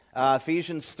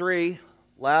Ephesians 3.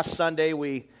 Last Sunday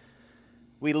we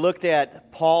looked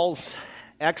at Paul's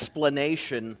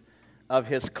explanation of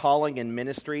his calling and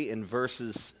ministry in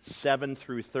verses 7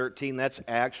 through 13. That's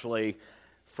actually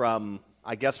from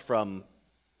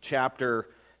chapter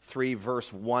 3,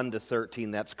 verse 1 to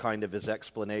 13. That's kind of his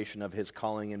explanation of his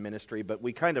calling and ministry. But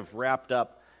we kind of wrapped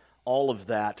up all of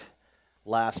that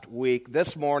last week.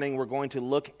 This morning we're going to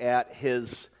look at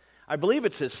I believe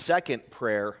it's his second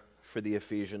prayer for the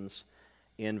Ephesians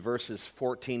in verses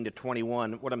 14 to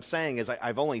 21. What I'm saying is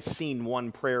I've only seen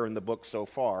one prayer in the book so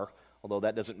far, although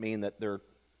that doesn't mean that there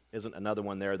isn't another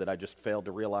one there that I just failed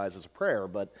to realize is a prayer,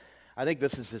 but I think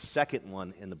this is his second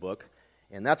one in the book,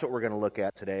 and that's what we're going to look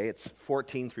at today. It's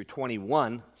 14 through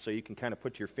 21, so you can kind of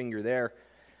put your finger there.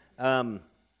 Something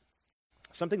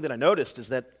that I noticed is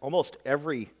that almost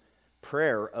every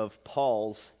prayer of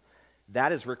Paul's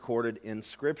that is recorded in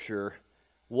Scripture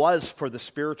was for the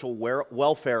spiritual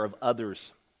welfare of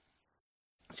others.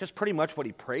 It's just pretty much what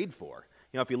he prayed for.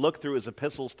 You know, if you look through his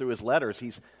epistles, through his letters,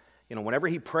 whenever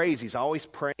he prays, he's always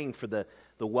praying for the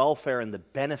welfare and the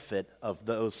benefit of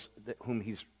those whom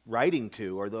he's writing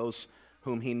to or those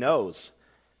whom he knows.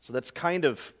 So that's kind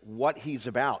of what he's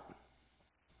about.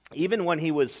 Even when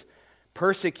he was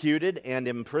persecuted and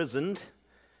imprisoned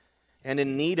and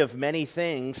in need of many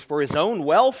things, for his own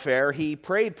welfare, he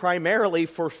prayed primarily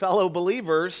for fellow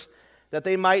believers that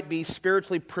they might be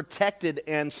spiritually protected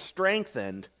and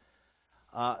strengthened.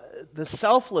 The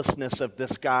selflessness of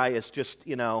this guy is just,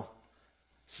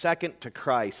 second to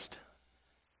Christ.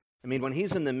 I mean, when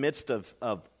he's in the midst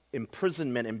of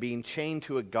imprisonment and being chained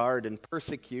to a guard and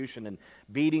persecution and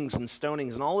beatings and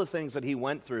stonings and all the things that he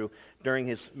went through during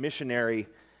his missionary,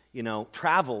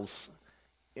 travels,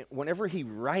 whenever he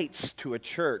writes to a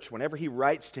church, whenever he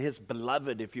writes to his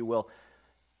beloved, if you will,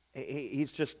 he's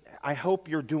just, I hope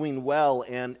you're doing well,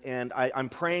 and I'm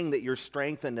praying that you're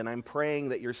strengthened, and I'm praying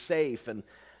that you're safe, and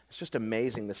it's just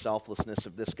amazing the selflessness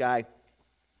of this guy.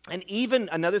 And even,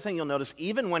 another thing you'll notice,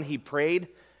 even when he prayed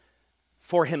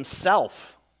for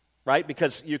himself, right,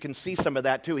 because you can see some of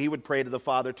that too, he would pray to the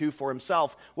Father too for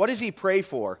himself. What does he pray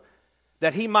for?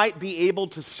 That he might be able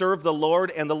to serve the Lord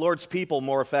and the Lord's people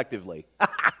more effectively.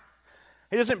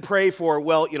 He doesn't pray for,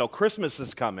 Christmas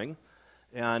is coming,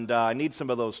 and I need some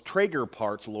of those Traeger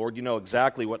parts, Lord. You know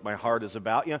exactly what my heart is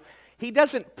about. He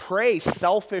doesn't pray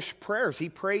selfish prayers. He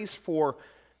prays for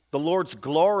the Lord's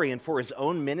glory and for his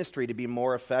own ministry to be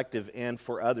more effective and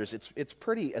for others. It's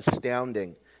pretty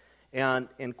astounding.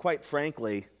 And quite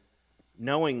frankly,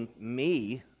 knowing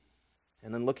me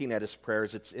and then looking at his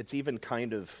prayers, it's even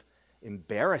kind of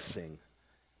embarrassing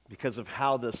because of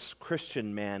how this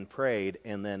Christian man prayed,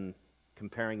 and then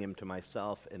comparing him to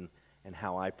myself and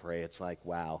how I pray. It's like,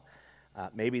 wow,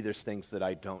 maybe there's things that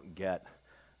I don't get,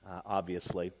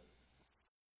 obviously.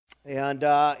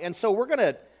 And so we're going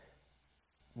to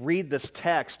read this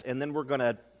text, and then we're going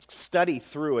to study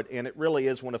through it, and it really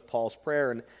is one of Paul's prayer.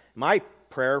 And my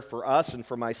prayer for us and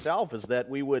for myself is that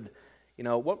we would,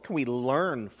 what can we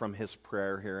learn from his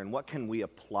prayer here, and what can we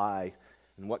apply,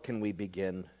 and what can we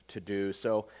begin to do?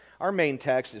 So our main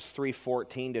text is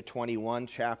 3:14 to 21,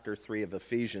 chapter 3 of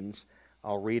Ephesians.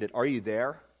 I'll read it. Are you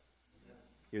there? Yeah.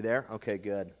 You're there? Okay,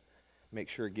 good. Make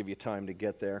sure to give you time to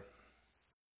get there.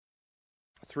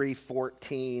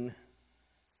 3:14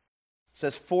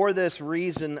 says, "For this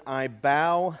reason I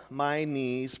bow my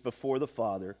knees before the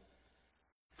Father,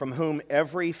 from whom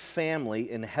every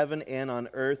family in heaven and on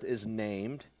earth is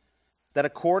named, that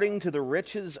according to the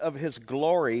riches of his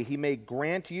glory he may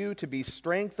grant you to be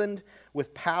strengthened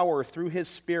with power through his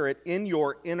Spirit in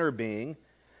your inner being,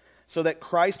 so that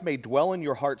Christ may dwell in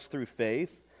your hearts through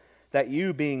faith, that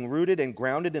you, being rooted and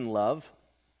grounded in love,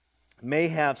 may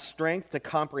have strength to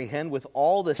comprehend with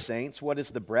all the saints what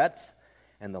is the breadth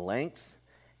and the length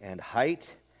and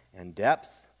height and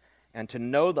depth, and to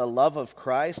know the love of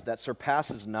Christ that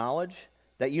surpasses knowledge,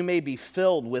 that you may be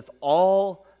filled with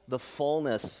all the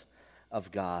fullness of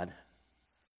God."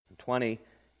 And 20,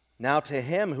 "Now to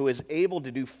him who is able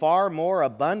to do far more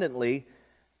abundantly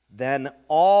than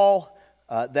all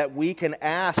that we can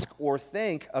ask or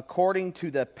think, according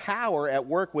to the power at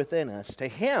work within us, to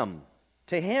him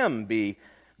be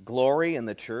glory in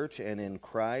the church and in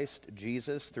Christ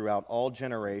Jesus throughout all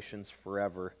generations,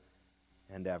 forever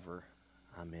and ever.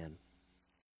 Amen."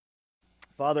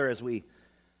 Father, as we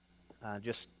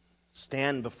just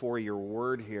stand before your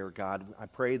word here, God, I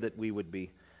pray that we would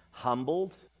be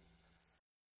humbled,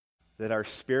 that our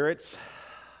spirits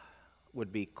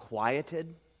would be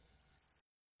quieted,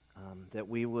 that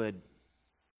we would,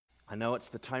 I know it's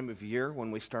the time of year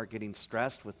when we start getting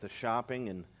stressed with the shopping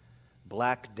and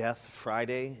Black Death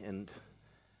Friday and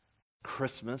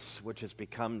Christmas, which has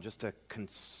become just a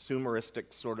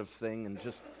consumeristic sort of thing, and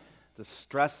just the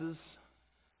stresses.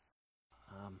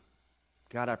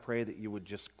 God, I pray that you would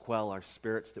just quell our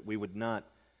spirits, that we would not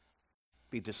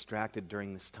be distracted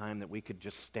during this time, that we could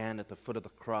just stand at the foot of the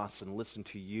cross and listen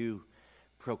to you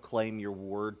proclaim your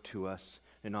word to us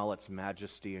in all its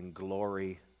majesty and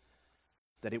glory,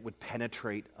 that it would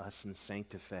penetrate us and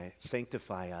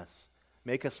sanctify us,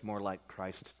 make us more like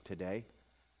Christ today.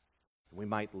 We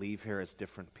might leave here as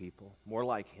different people, more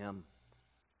like him.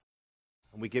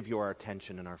 And we give you our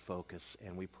attention and our focus,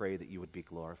 and we pray that you would be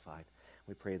glorified.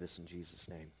 We pray this in Jesus'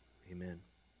 name. Amen.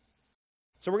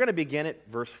 So we're going to begin at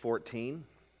verse 14.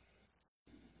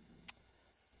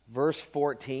 Verse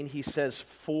 14, he says,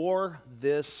 "For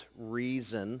this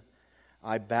reason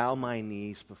I bow my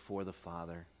knees before the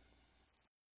Father."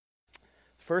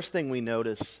 First thing we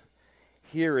notice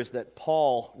here is that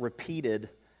Paul repeated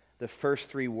the first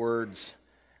three words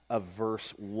of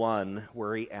verse 1,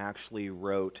 where he actually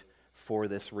wrote, "For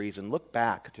this reason." Look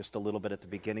back just a little bit at the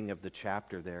beginning of the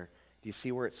chapter there. Do you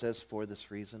see where it says, "For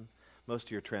this reason"? Most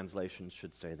of your translations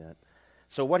should say that.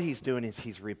 So what he's doing is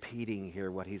he's repeating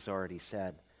here what he's already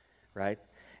said, right?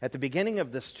 At the beginning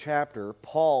of this chapter,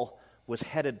 Paul was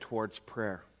headed towards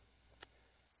prayer.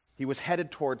 He was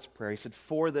headed towards prayer. He said,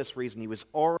 "For this reason." He was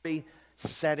already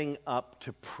setting up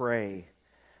to pray.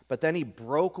 But then he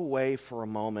broke away for a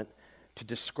moment to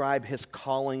describe his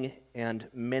calling and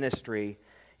ministry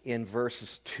in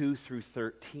verses 2 through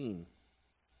 13,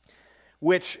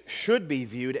 which should be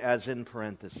viewed as in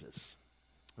parentheses.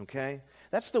 Okay?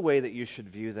 That's the way that you should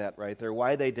view that right there.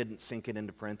 Why they didn't sink it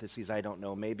into parentheses, I don't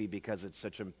know. Maybe because it's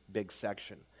such a big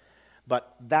section.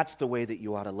 But that's the way that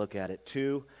you ought to look at it.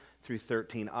 2 through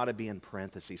 13 ought to be in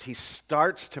parentheses. He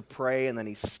starts to pray and then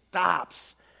he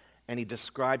stops and he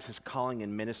describes his calling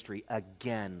and ministry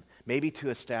again, maybe to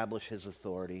establish his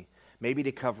authority, maybe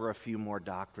to cover a few more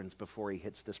doctrines before he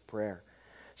hits this prayer.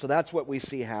 So that's what we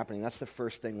see happening. That's the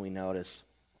first thing we notice.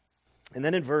 And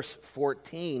then in verse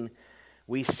 14,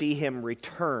 we see him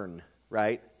return,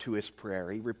 right, to his prayer.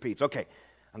 He repeats, "Okay,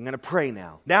 I'm going to pray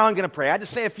now. Now I'm going to pray. I had to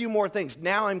say a few more things.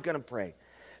 Now I'm going to pray."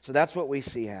 So that's what we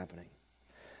see happening.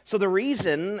 So the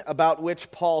reason about which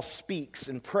Paul speaks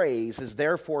and prays is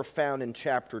therefore found in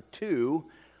chapter 2,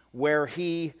 where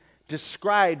he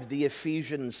described the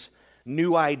Ephesians'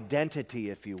 new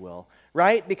identity, if you will,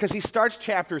 right? Because he starts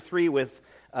chapter 3 with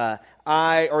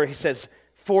he says,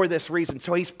 "For this reason."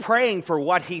 So he's praying for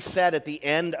what he said at the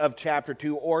end of chapter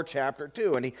 2 or chapter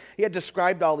 2. And he had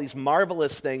described all these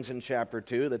marvelous things in chapter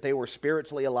 2, that they were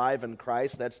spiritually alive in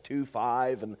Christ, that's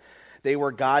 2:5, and they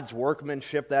were God's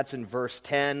workmanship, that's in verse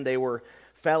 10. They were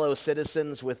fellow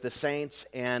citizens with the saints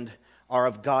and are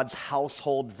of God's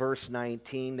household, verse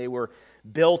 19. They were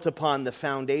built upon the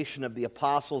foundation of the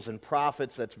apostles and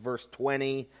prophets, that's verse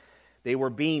 20. They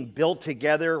were being built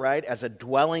together, right, as a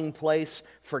dwelling place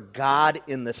for God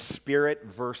in the Spirit,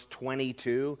 verse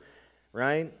 22,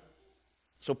 right?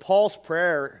 So Paul's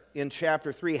prayer in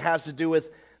chapter 3 has to do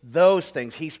with those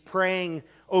things. He's praying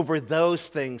over those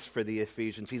things for the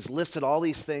Ephesians. He's listed all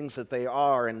these things that they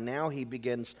are, and now he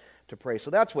begins to pray. So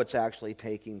that's what's actually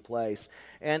taking place.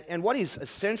 And what he's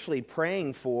essentially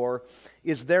praying for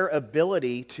is their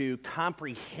ability to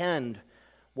comprehend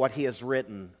what he has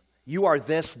written. You are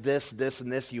this, this, this,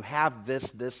 and this. You have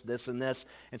this, this, this, and this.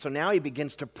 And so now he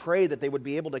begins to pray that they would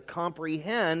be able to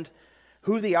comprehend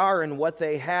who they are and what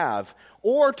they have,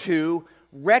 or to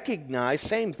recognize,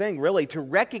 same thing really, to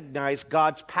recognize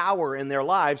God's power in their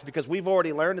lives, because we've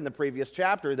already learned in the previous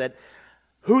chapter that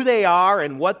who they are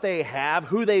and what they have,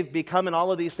 who they've become, and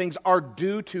all of these things are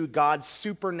due to God's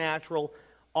supernatural,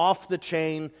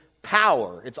 off-the-chain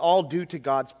power. It's all due to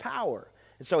God's power.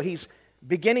 And so he's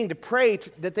beginning to pray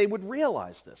that they would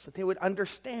realize this, that they would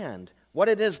understand what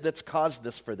it is that's caused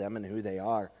this for them and who they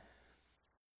are.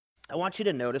 I want you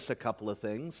to notice a couple of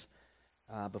things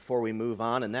before we move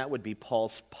on, and that would be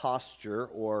Paul's posture,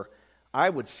 or I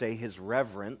would say his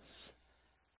reverence.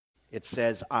 It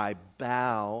says, "I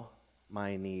bow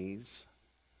my knees."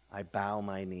 I bow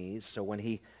my knees. So when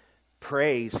he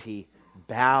prays, he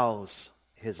bows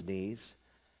his knees.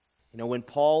 You know, when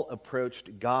Paul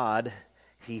approached God,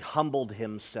 he humbled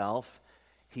himself.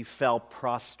 He fell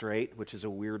prostrate, which is a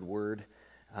weird word,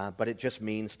 but it just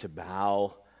means to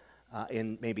bow,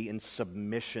 maybe in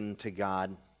submission to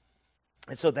God.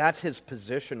 And so that's his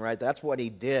position, right? That's what he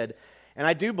did. And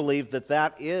I do believe that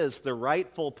that is the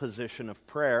rightful position of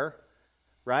prayer,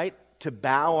 right? To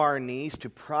bow our knees, to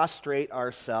prostrate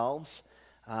ourselves,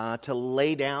 to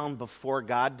lay down before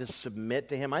God, to submit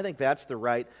to him. I think that's the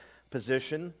right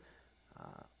position.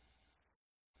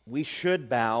 we should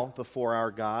bow before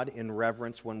our God in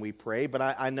reverence when we pray, but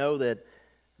I know that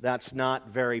that's not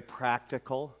very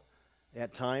practical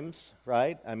at times,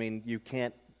 right? I mean, you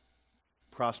can't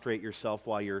prostrate yourself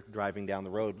while you're driving down the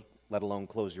road, let alone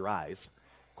close your eyes.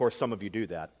 Of course, some of you do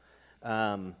that.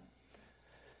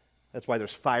 That's why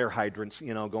there's fire hydrants,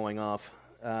 going off.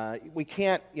 We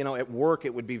can't, at work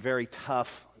it would be very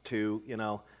tough to,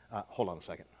 hold on a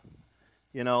second.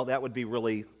 That would be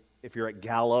really, if you're at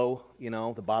Gallo,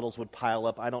 the bottles would pile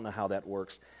up. I don't know how that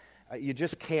works. You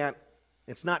just can't,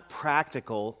 it's not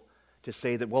practical to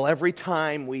say that, well, every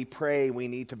time we pray, we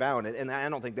need to bow. And I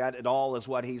don't think that at all is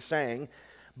what he's saying.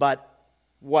 But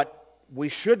what we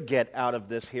should get out of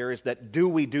this here is that do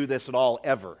we do this at all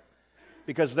ever?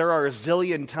 Because there are a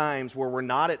zillion times where we're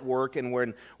not at work and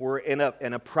we're in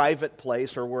a private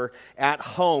place, or we're at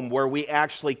home where we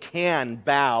actually can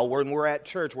bow, when we're at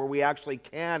church where we actually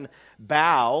can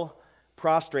bow,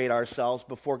 prostrate ourselves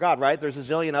before God, right? There's a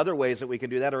zillion other ways that we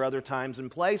can do that, or other times and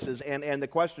places. And the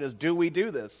question is, do we do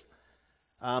this?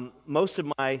 Most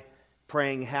of my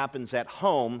praying happens at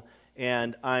home,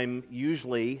 and I'm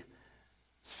usually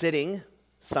sitting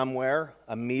somewhere,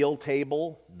 the meal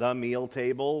table,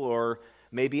 or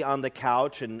maybe on the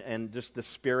couch, and just the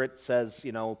Spirit says,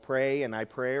 pray, and I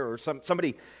pray, or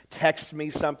somebody texts me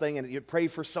something, and you pray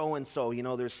for so-and-so,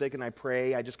 they're sick, and I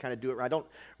pray. I just kind of do it. I don't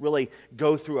really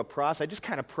go through a process. I just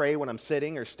kind of pray when I'm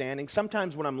sitting or standing,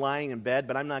 sometimes when I'm lying in bed,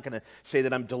 but I'm not going to say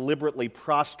that I'm deliberately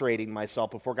prostrating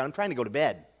myself before God. I'm trying to go to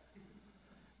bed,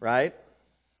 right?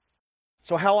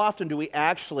 So how often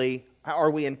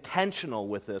are we intentional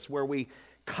with this, where we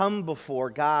come before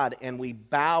God and we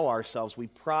bow ourselves, we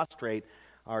prostrate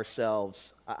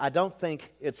ourselves? I don't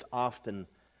think it's often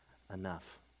enough.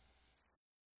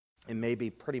 It may be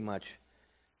pretty much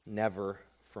never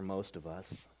for most of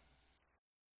us.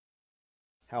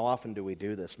 How often do we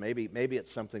do this? Maybe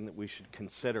it's something that we should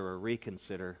consider or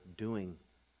reconsider doing.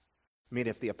 I mean,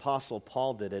 if the Apostle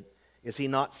Paul did it, is he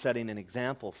not setting an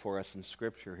example for us in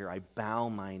Scripture here? I bow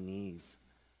my knees.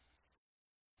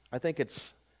 I think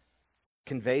it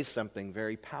conveys something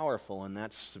very powerful, and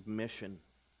that's submission.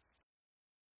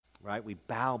 Right? We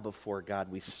bow before God.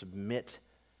 We submit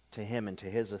to Him and to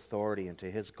His authority and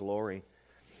to His glory.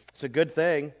 It's a good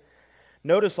thing.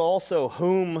 Notice also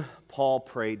whom Paul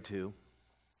prayed to.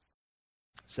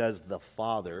 It says the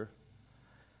Father.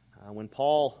 When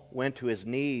Paul went to his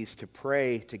knees to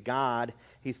pray to God,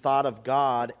 he thought of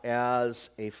God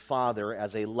as a father,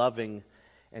 as a loving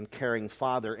and caring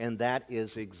Father, and that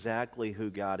is exactly who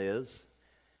God is.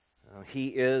 He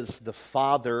is the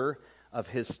Father of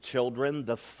His children,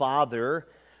 the Father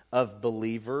of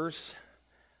believers.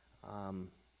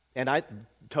 And I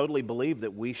totally believe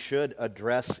that we should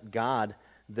address God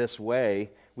this way.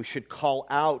 We should call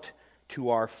out to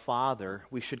our Father.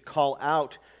 We should call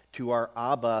out to our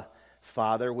Abba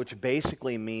Father, which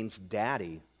basically means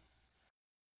Daddy.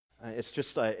 It's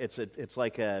just it's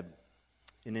like an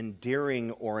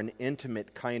endearing or an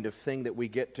intimate kind of thing that we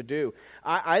get to do.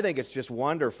 I think it's just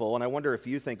wonderful, and I wonder if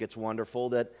you think it's wonderful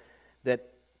that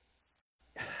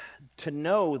to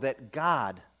know that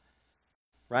God,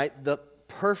 right, the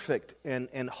perfect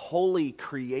and holy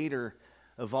creator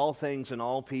of all things and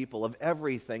all people, of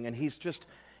everything, and He's just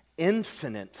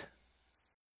infinite.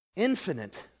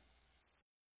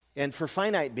 And for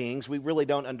finite beings, we really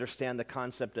don't understand the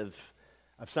concept of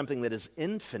something that is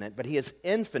infinite, but He is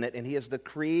infinite, and He is the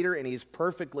creator, and He's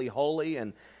perfectly holy,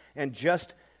 and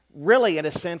just really, in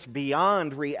a sense,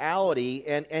 beyond reality,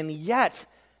 and yet,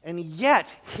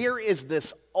 here is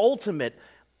this ultimate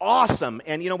awesome,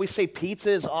 and we say pizza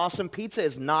is awesome. Pizza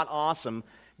is not awesome.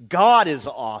 God is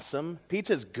awesome.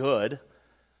 Pizza is good,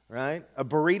 right? A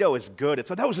burrito is good.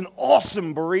 That was an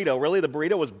awesome burrito. Really, the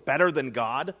burrito was better than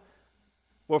God?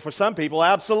 Well, for some people,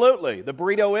 absolutely. The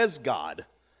burrito is God.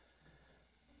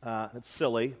 It's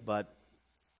silly, but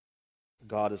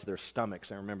God is their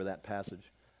stomachs. I remember that passage.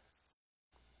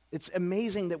 It's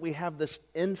amazing that we have this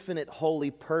infinite,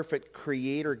 holy, perfect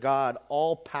creator God,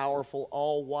 all-powerful,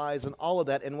 all-wise, and all of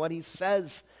that. And what He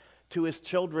says to His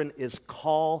children is,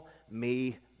 call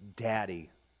me Daddy.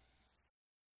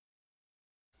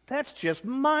 That's just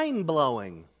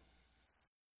mind-blowing.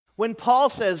 When Paul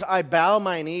says, I bow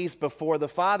my knees before the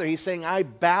Father, he's saying, I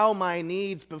bow my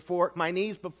knees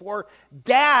before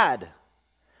Dad,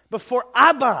 before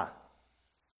Abba.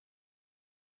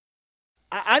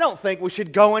 I don't think we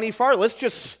should go any farther. Let's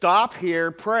just stop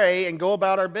here, pray, and go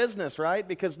about our business, right?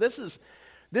 Because this is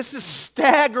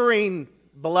staggering,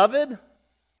 beloved,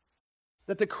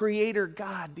 that the Creator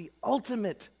God, the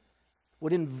ultimate,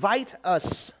 would invite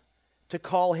us to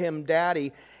call Him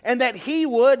Daddy, and that He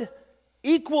would,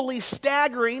 equally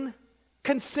staggering,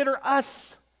 consider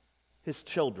us His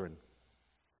children.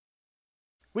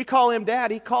 We call Him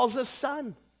Dad, He calls us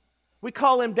son. We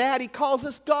call Him Dad, He calls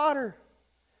us daughter.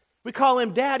 We call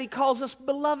Him Dad, He calls us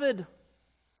beloved.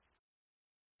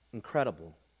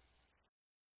 Incredible.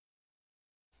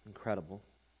 Incredible.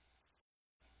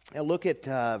 Now look at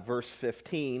verse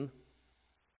 15.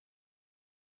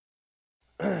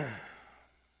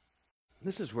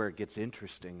 This is where it gets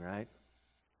interesting, right?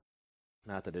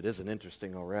 Not that it isn't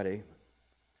interesting already.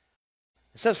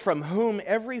 It says, from whom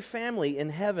every family in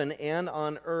heaven and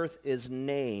on earth is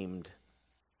named.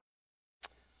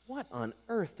 What on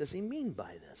earth does he mean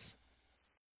by this?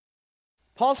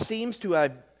 Paul seems to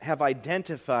have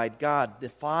identified God the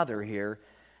Father here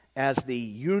as the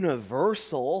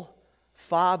universal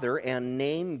Father and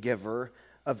name giver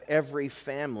of every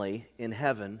family in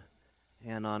heaven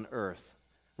and on earth.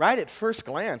 Right at first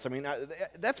glance, I mean,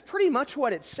 that's pretty much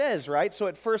what it says, right? So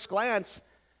at first glance,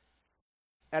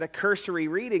 at a cursory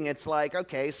reading, it's like,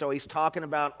 okay, so he's talking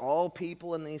about all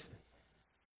people in these.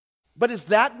 But is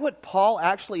that what Paul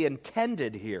actually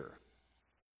intended here?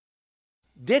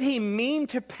 Did he mean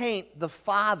to paint the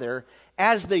Father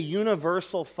as the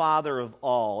universal Father of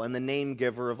all and the name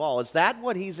giver of all? Is that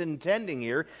what he's intending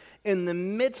here in the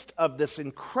midst of this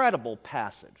incredible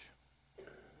passage?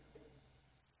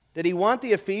 Did he want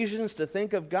the Ephesians to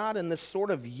think of God in this sort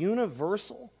of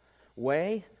universal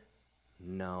way?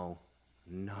 No.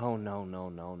 No.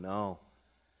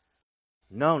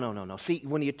 See,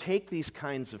 when you take these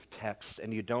kinds of texts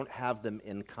and you don't have them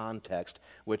in context,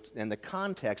 and the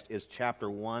context is chapter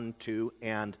 1, 2,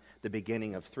 and the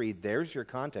beginning of 3, there's your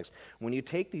context. When you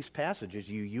take these passages,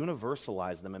 you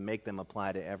universalize them and make them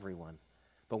apply to everyone.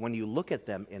 But when you look at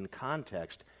them in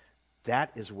context,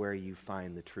 that is where you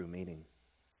find the true meaning.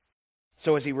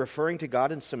 So is he referring to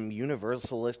God in some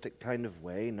universalistic kind of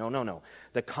way? No.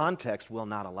 The context will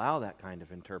not allow that kind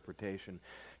of interpretation.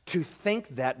 To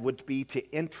think that would be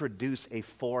to introduce a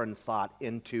foreign thought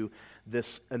into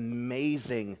this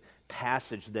amazing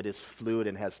passage that is fluid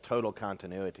and has total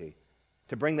continuity.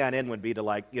 To bring that in would be to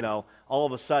all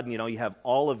of a sudden, you have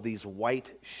all of these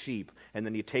white sheep, and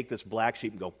then you take this black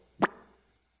sheep and go,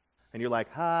 and you're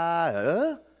like,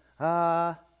 That's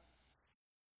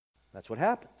what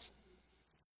happens.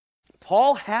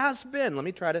 Paul has been, let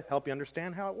me try to help you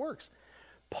understand how it works.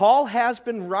 Paul has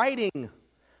been writing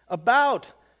about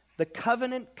the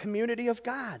covenant community of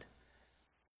God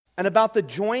and about the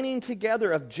joining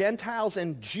together of Gentiles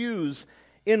and Jews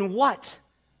in what?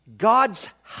 God's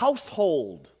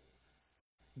household,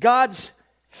 God's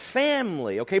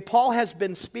family. Okay, Paul has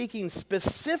been speaking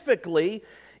specifically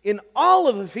in all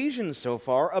of Ephesians so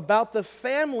far about the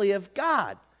family of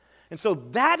God. And so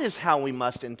that is how we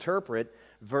must interpret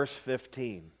verse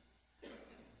 15.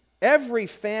 Every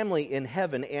family in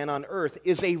heaven and on earth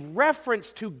is a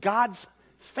reference to God's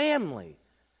family.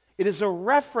 It is a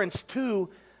reference to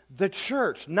the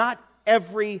church, not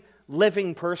every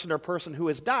living person or person who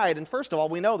has died. And first of all,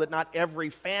 we know that not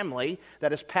every family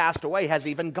that has passed away has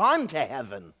even gone to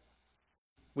heaven.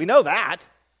 We know that.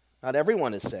 Not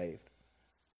everyone is saved.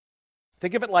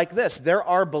 Think of it like this. There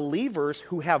are believers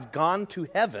who have gone to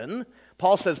heaven.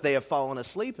 Paul says they have fallen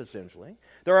asleep, essentially.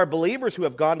 There are believers who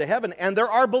have gone to heaven, and there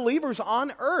are believers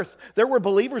on earth. There were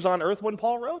believers on earth when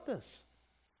Paul wrote this.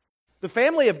 The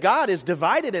family of God is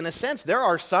divided in a sense. There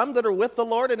are some that are with the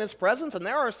Lord in His presence, and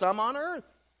there are some on earth.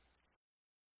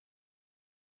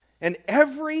 And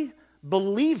every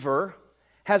believer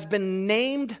has been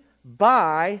named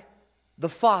by the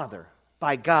Father,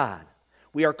 by God.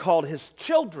 We are called His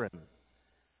children.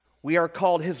 We are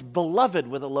called His beloved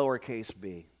with a lowercase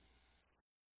b.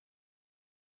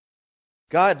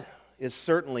 God is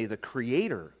certainly the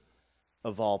creator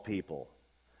of all people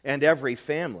and every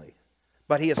family,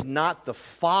 but He is not the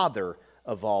father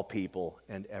of all people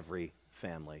and every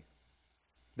family.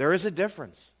 There is a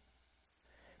difference.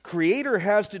 Creator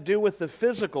has to do with the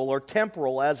physical or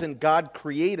temporal, as in God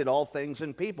created all things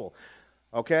and people.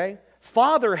 Okay?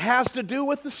 Father has to do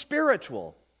with the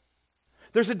spiritual.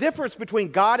 There's a difference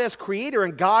between God as creator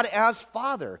and God as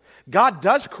father. God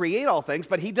does create all things,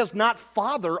 but He does not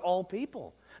father all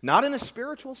people. Not in a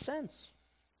spiritual sense.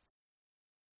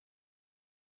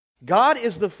 God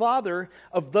is the Father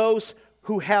of those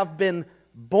who have been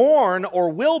born or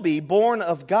will be born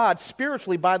of God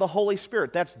spiritually by the Holy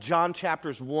Spirit. That's John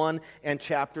chapters 1 and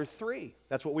chapter 3.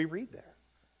 That's what we read there.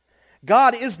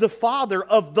 God is the Father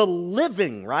of the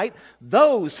living, right?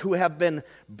 Those who have been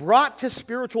brought to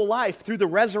spiritual life through the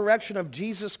resurrection of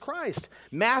Jesus Christ.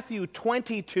 Matthew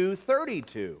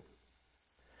 22:32.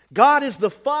 God is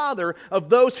the Father of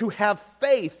those who have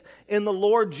faith in the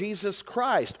Lord Jesus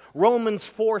Christ. Romans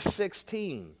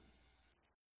 4:16.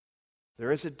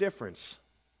 There is a difference.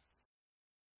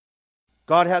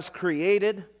 God has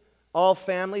created all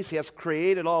families. He has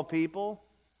created all people.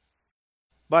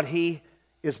 But He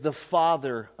is the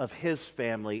Father of His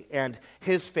family, and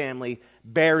His family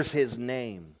bears His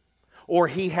name. Or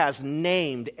He has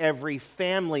named every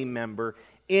family member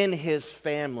in His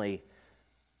family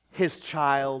His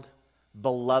child,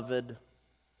 beloved,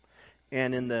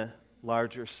 and in the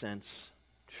larger sense,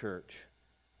 church.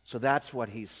 So that's what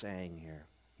He's saying here.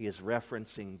 He is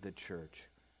referencing the church.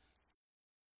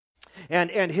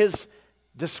 And His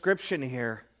description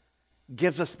here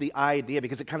gives us the idea,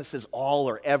 because it kind of says all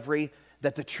or every,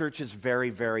 that the church is very,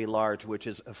 very large, which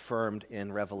is affirmed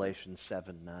in Revelation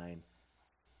 7:9.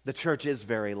 The church is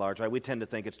very large. Right? We tend to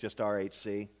think it's just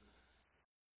RHC.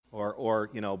 Or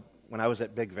when I was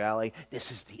at Big Valley,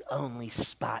 this is the only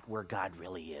spot where God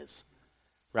really is.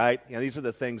 Right? These are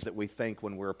the things that we think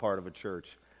when we're a part of a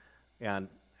church. And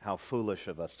how foolish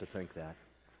of us to think that.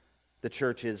 The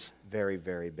church is very,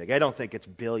 very big. I don't think it's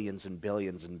billions and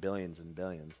billions and billions and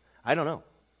billions. I don't know.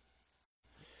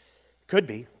 Could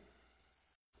be.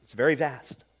 It's very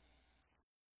vast.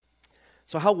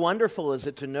 So how wonderful is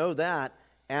it to know that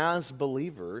as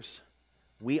believers,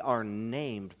 we are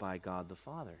named by God the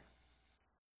Father.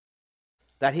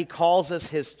 That He calls us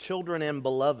His children and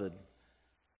beloved.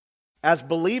 As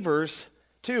believers,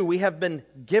 too, we have been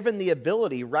given the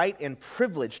ability, right, and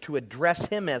privilege to address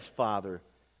Him as Father,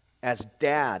 as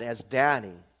Dad, as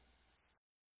Daddy.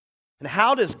 And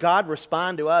how does God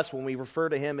respond to us when we refer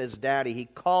to Him as Daddy? He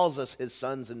calls us His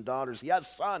sons and daughters.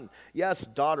 Yes, son. Yes,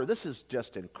 daughter. This is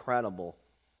just incredible.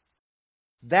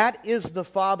 That is the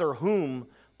Father whom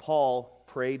Paul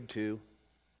prayed to.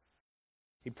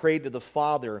 He prayed to the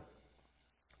Father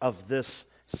of this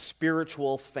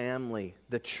spiritual family,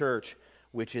 the church,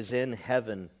 which is in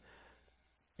heaven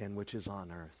and which is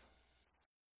on earth.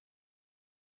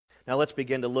 Now let's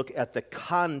begin to look at the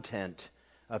content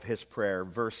of his prayer,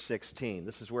 verse 16.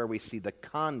 This is where we see the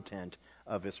content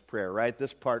of his prayer, right?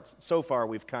 This part, so far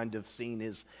we've kind of seen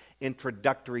his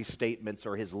introductory statements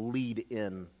or his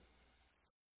lead-in.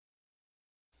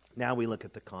 Now we look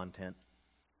at the content.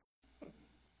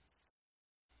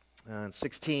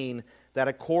 16, that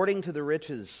according to the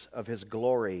riches of His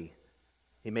glory,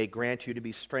 He may grant you to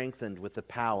be strengthened with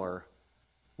power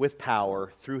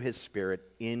through His Spirit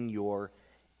in your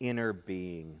inner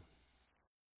being.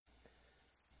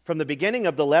 From the beginning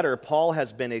of the letter, Paul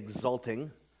has been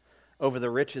exulting over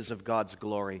the riches of God's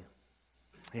glory.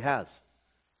 He has.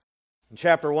 In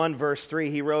chapter 1, verse 3,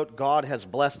 he wrote, God has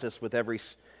blessed us with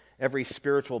every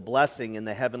spiritual blessing in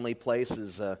the heavenly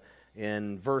places.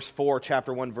 In verse 4,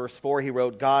 chapter 1, verse 4, he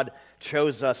wrote, God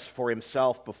chose us for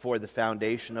Himself before the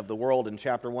foundation of the world. In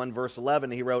chapter 1, verse 11,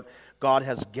 he wrote, God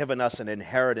has given us an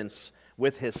inheritance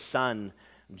with His Son,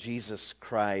 Jesus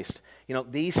Christ.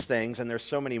 These things, and there's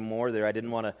so many more there, I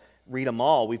didn't want to read them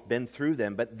all. We've been through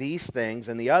them. But these things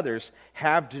and the others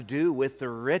have to do with the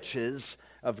riches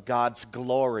of God's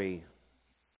glory.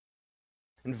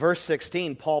 In verse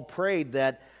 16, Paul prayed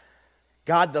that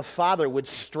God the Father would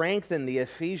strengthen the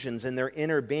Ephesians in their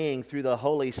inner being through the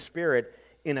Holy Spirit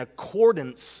in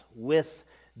accordance with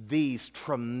these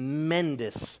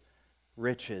tremendous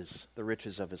riches, the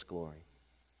riches of His glory.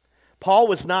 Paul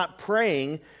was not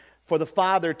praying for the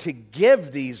Father to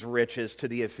give these riches to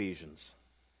the Ephesians.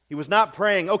 He was not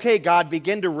praying, okay, God,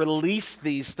 begin to release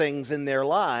these things in their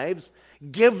lives,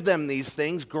 give them these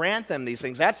things, grant them these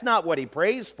things. That's not what he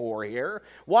prays for here.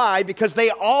 Why? Because they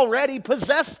already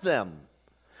possessed them.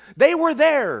 They were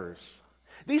theirs.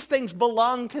 These things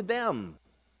belong to them.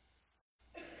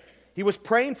 He was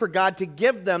praying for God to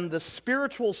give them the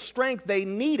spiritual strength they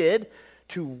needed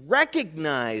to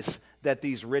recognize that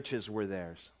these riches were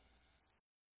theirs.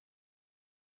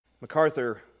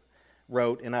 MacArthur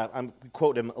wrote, and I'm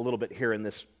quoting him a little bit here in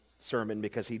this sermon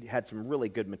because he had some really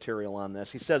good material on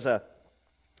this. He says, a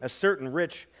certain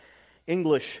rich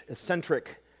English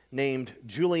eccentric named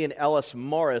Julian Ellis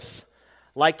Morris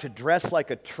liked to dress like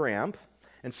a tramp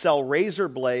and sell razor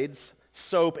blades,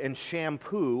 soap, and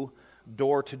shampoo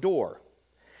door to door.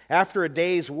 After a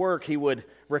day's work, he would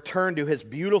return to his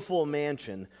beautiful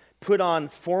mansion, put on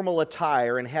formal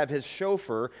attire, and have his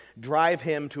chauffeur drive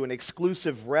him to an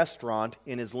exclusive restaurant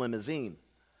in his limousine.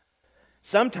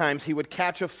 Sometimes he would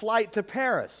catch a flight to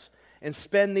Paris and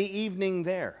spend the evening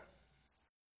there.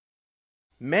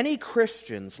 Many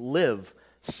Christians live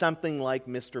something like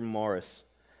Mr. Morris,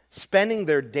 spending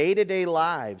their day-to-day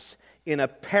lives in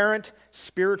apparent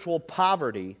spiritual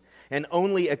poverty and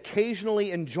only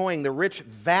occasionally enjoying the rich,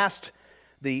 vast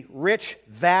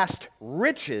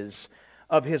riches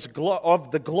of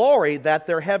the glory that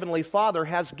their Heavenly Father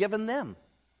has given them.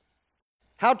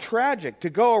 How tragic to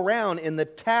go around in the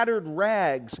tattered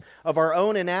rags of our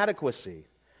own inadequacy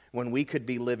when we could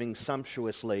be living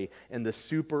sumptuously in the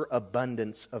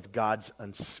superabundance of God's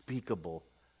unspeakable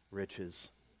riches.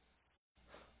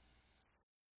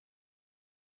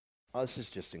 Oh, this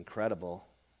is just incredible.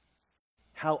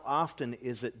 How often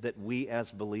is it that we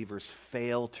as believers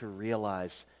fail to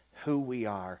realize who we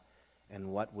are and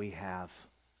what we have?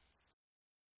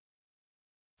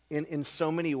 In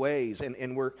so many ways,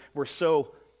 and we're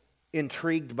so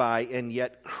intrigued by and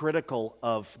yet critical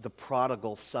of the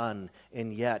prodigal son,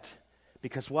 and yet,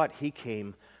 because what? He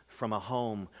came from a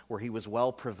home where he was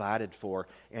well provided for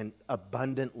and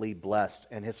abundantly blessed,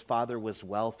 and his father was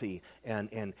wealthy,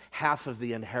 and half of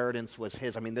the inheritance was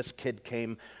his. I mean, this kid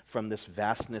came from this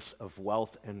vastness of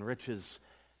wealth and riches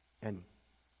and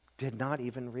did not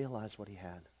even realize what he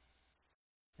had,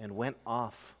 and went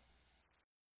off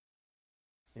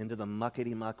into the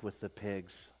muckety-muck with the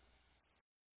pigs,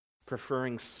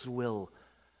 preferring swill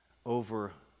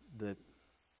over the,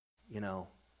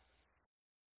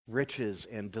 riches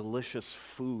and delicious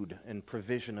food and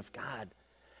provision of God.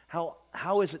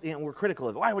 How is it, we're critical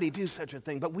of it. Why would he do such a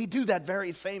thing? But we do that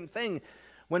very same thing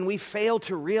when we fail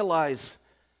to realize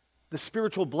the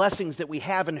spiritual blessings that we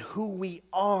have and who we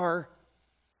are,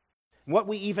 what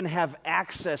we even have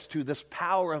access to, this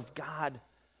power of God.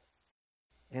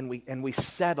 And we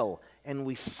settle, and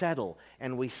we settle,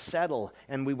 and we settle,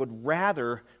 and we would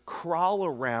rather crawl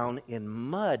around in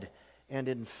mud and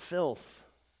in filth.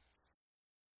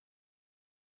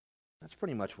 That's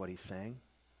pretty much what he's saying,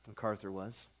 MacArthur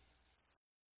was.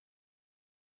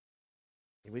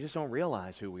 We just don't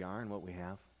realize who we are and what we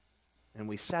have, and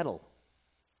we settle.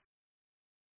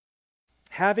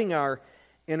 Having our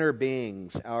inner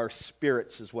beings, our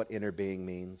spirits is what inner being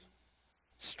means,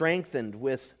 strengthened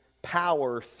with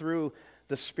power through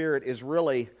the Spirit is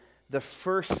really the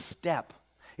first step.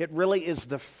 It really is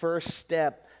the first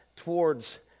step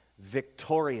towards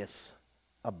victorious,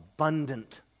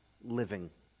 abundant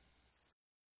living.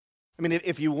 I mean,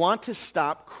 if you want to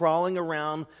stop crawling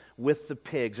around with the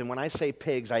pigs, and when I say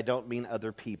pigs, I don't mean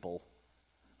other people.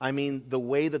 I mean the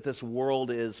way that this world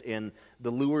is in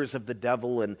the lures of the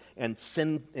devil and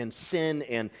sin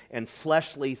and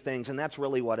fleshly things, and that's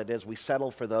really what it is. We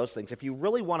settle for those things. If you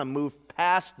really want to move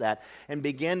past that and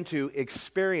begin to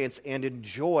experience and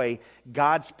enjoy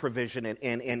God's provision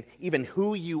and even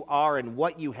who you are and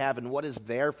what you have and what is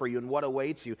there for you and what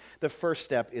awaits you, the first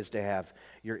step is to have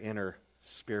your inner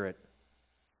spirit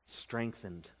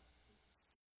strengthened.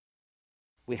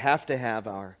 We have to have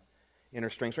our inner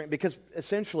strength, because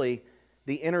essentially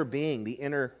the inner being, the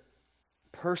inner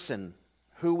person,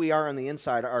 who we are on the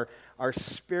inside, our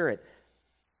spirit,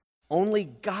 only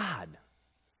God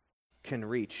can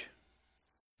reach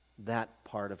that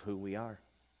part of who we are.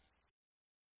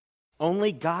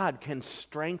 Only God can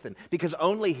strengthen, because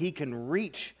only He can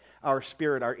reach our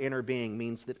spirit, our inner being,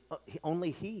 means that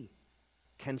only He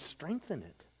can strengthen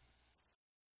it.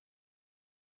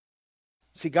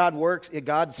 See, God's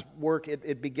work,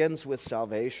 it begins with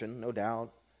salvation, no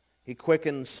doubt. He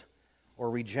quickens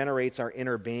or regenerates our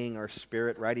inner being, our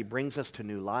spirit, right? He brings us to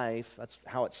new life. That's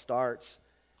how it starts.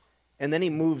 And then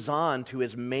He moves on to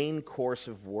His main course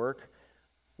of work,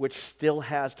 which still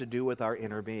has to do with our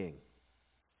inner being.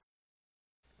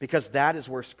 Because that is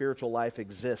where spiritual life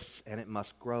exists, and it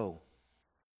must grow.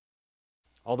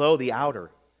 Although the outer,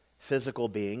 physical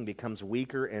being becomes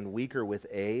weaker and weaker with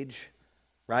age,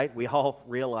 right? We all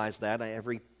realize that.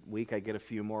 Every week I get a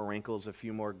few more wrinkles, a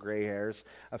few more gray hairs,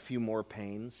 a few more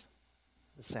pains.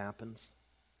 This happens.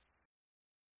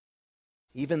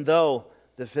 Even though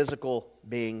the physical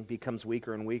being becomes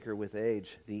weaker and weaker with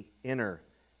age, the inner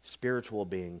spiritual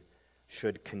being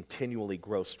should continually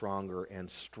grow stronger and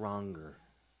stronger.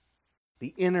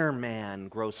 The inner man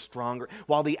grows stronger.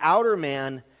 While the outer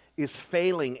man is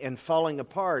failing and falling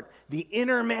apart, the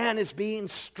inner man is being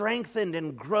strengthened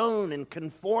and grown and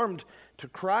conformed to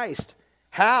Christ.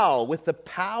 How? With the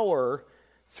power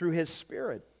through His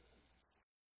Spirit.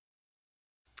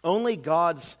 Only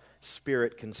God's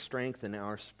Spirit can strengthen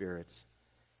our spirits.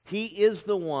 He is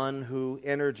the one who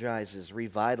energizes,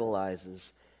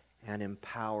 revitalizes, and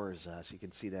empowers us. You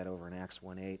can see that over in Acts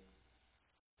 1:8.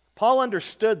 Paul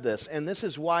understood this, and this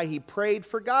is why he prayed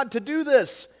for God to do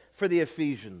this for the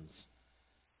Ephesians.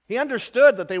 He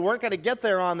understood that they weren't going to get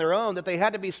there on their own, that they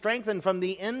had to be strengthened from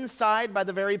the inside by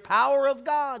the very power of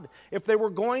God if they were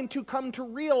going to come to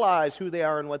realize who they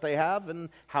are and what they have and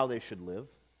how they should live.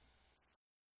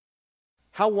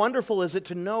 How wonderful is it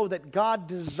to know that God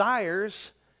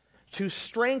desires to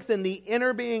strengthen the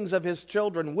inner beings of His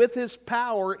children with His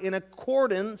power in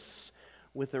accordance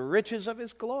with the riches of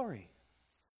His glory.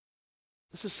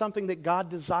 This is something that God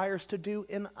desires to do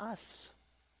in us.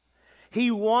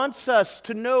 He wants us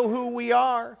to know who we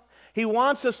are. He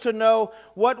wants us to know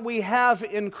what we have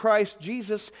in Christ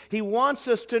Jesus. He wants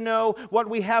us to know what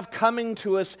we have coming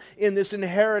to us in this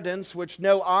inheritance, which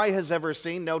no eye has ever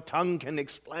seen, no tongue can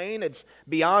explain. It's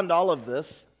beyond all of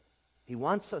this. He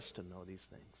wants us to know these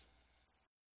things.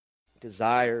 He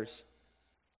desires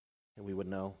that we would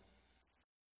know.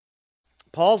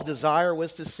 Paul's desire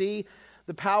was to see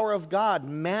the power of God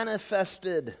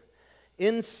manifested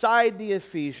inside the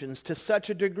Ephesians to such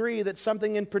a degree that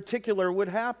something in particular would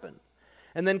happen,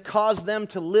 and then cause them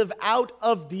to live out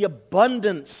of the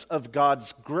abundance of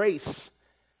God's grace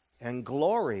and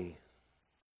glory.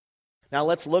 Now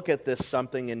let's look at this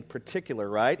something in particular,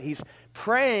 right? He's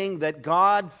praying that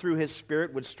God, through His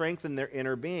Spirit, would strengthen their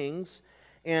inner beings,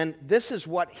 and this is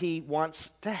what He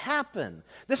wants to happen.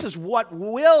 This is what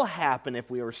will happen if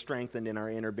we are strengthened in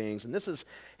our inner beings. And this is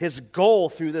His goal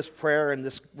through this prayer and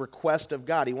this request of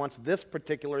God. He wants this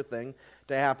particular thing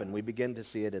to happen. We begin to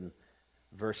see it in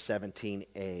verse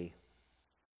 17a.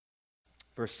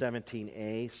 Verse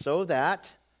 17a, so that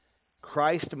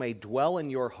Christ may dwell in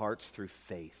your hearts through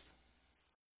faith.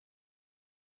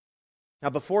 Now,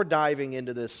 before diving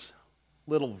into this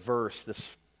little verse, this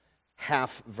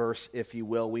half verse, if you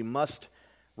will, we must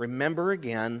remember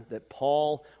again that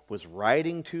Paul was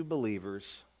writing to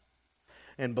believers,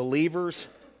 and believers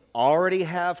already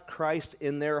have Christ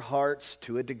in their hearts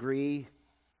to a degree.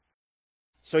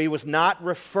 So he was not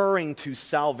referring to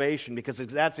salvation, because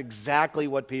that's exactly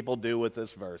what people do with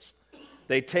this verse.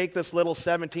 They take this little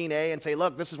 17a and say,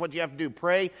 look, this is what you have to do.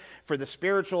 Pray for the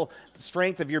spiritual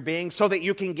strength of your being so that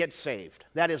you can get saved.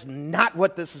 That is not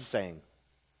what this is saying.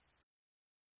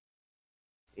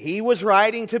 He was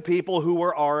writing to people who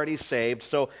were already saved.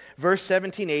 So verse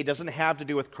 17a doesn't have to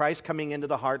do with Christ coming into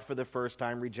the heart for the first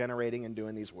time, regenerating and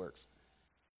doing these works.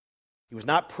 He was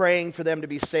not praying for them to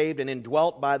be saved and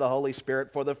indwelt by the Holy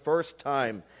Spirit for the first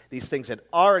time. These things had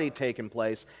already taken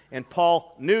place, and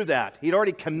Paul knew that. He'd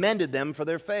already commended them for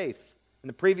their faith in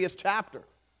the previous chapter.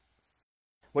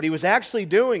 What he was actually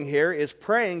doing here is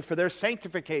praying for their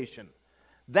sanctification.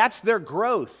 That's their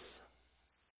growth.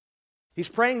 He's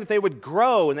praying that they would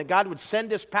grow and that God would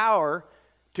send His power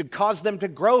to cause them to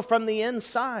grow from the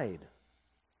inside.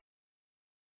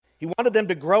 He wanted them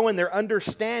to grow in their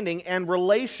understanding and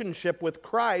relationship with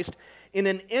Christ in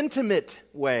an intimate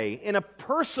way, in a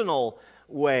personal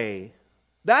way.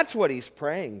 That's what he's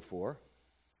praying for.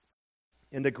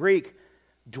 In the Greek,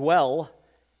 dwell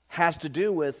has to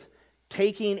do with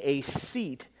taking a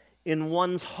seat in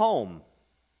one's home,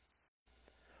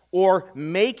 or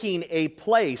making a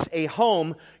place, a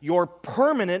home, your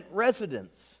permanent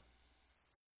residence.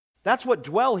 That's what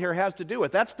dwell here has to do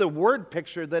with. That's the word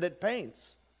picture that it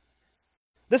paints.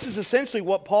 This is essentially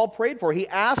what Paul prayed for. He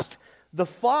asked the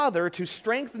Father to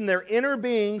strengthen their inner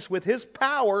beings with His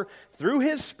power through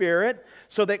His Spirit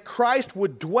so that Christ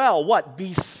would dwell, what?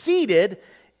 Be seated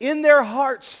in their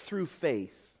hearts through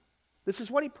faith. This is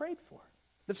what he prayed for.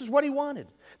 This is what he wanted.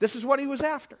 This is what he was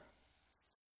after.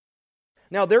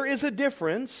 Now, there is a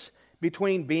difference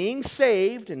between being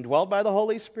saved and dwelled by the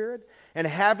Holy Spirit and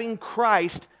having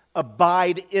Christ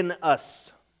abide in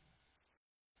us.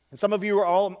 And some of you are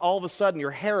all of a sudden,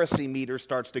 your heresy meter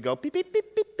starts to go beep, beep, beep,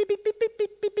 beep, beep, beep, beep,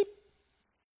 beep, beep, beep.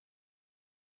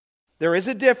 There is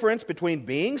a difference between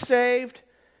being saved,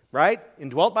 right,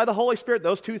 and dwelt by the Holy Spirit.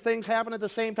 Those two things happen at the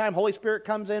same time. Holy Spirit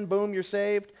comes in, boom, you're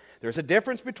saved. There's a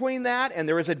difference between that, and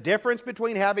there is a difference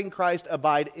between having Christ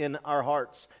abide in our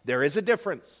hearts. There is a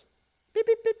difference. Beep,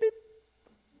 beep, beep, beep.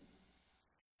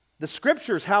 The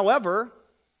Scriptures, however,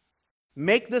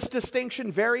 make this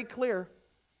distinction very clear.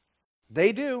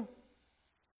 They do.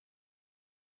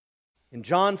 In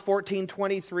John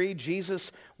 14:23,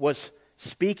 Jesus was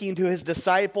speaking to His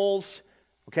disciples.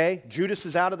 Okay, Judas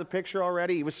is out of the picture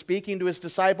already. He was speaking to His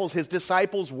disciples. His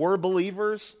disciples were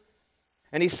believers.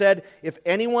 And He said, if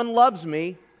anyone loves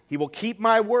me, he will keep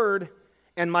my word,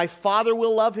 and my Father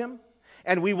will love him,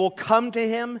 and we will come to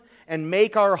him and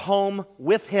make our home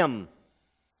with him.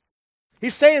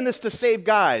 He's saying this to save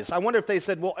guys. I wonder if they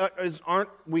said, well, aren't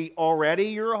we already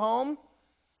your home?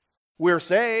 We're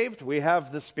saved. We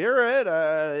have the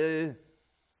Spirit.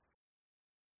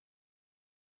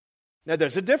 Now,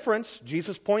 there's a difference.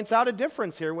 Jesus points out a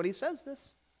difference here when He says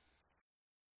this.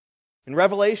 In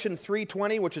Revelation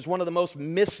 3:20, which is one of the most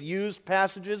misused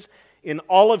passages in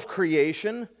all of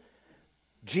creation,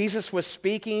 Jesus was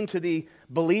speaking to the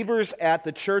believers at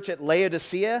the church at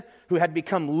Laodicea who had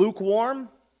become lukewarm,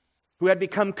 who had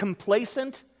become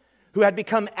complacent, who had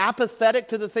become apathetic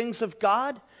to the things of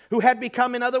God, who had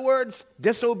become, in other words,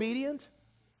 disobedient.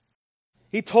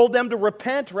 He told them to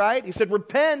repent, right? He said,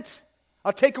 repent.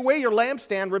 I'll take away your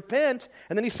lampstand, repent.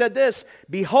 And then he said this,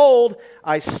 behold,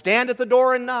 I stand at the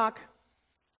door and knock.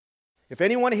 If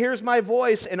anyone hears my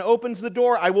voice and opens the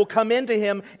door, I will come into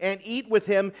him and eat with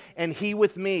him and he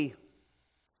with me.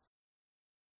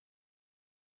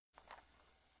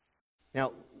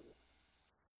 Now,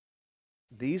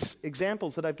 these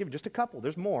examples that I've given, just a couple,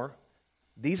 there's more.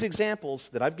 These examples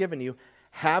that I've given you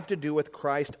have to do with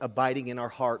Christ abiding in our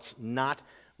hearts, not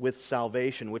with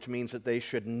salvation, which means that they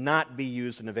should not be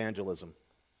used in evangelism.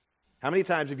 How many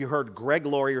times have you heard Greg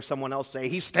Laurie or someone else say,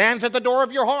 he stands at the door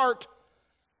of your heart.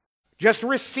 Just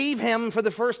receive him for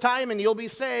the first time and you'll be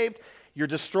saved. You're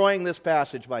destroying this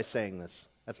passage by saying this.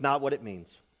 That's not what it means.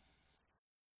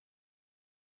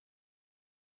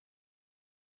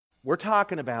 We're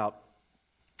talking about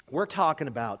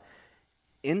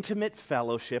intimate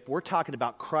fellowship. We're talking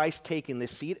about Christ taking the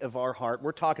seat of our heart.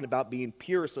 We're talking about being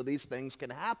pure so these things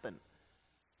can happen.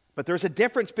 But there's a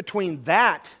difference between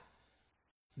that.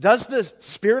 Does the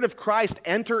Spirit of Christ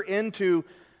enter into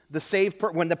the saved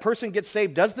person? When the person gets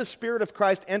saved, does the Spirit of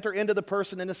Christ enter into the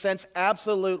person in a sense?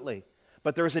 Absolutely.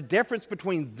 But there's a difference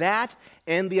between that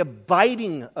and the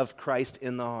abiding of Christ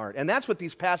in the heart. And that's what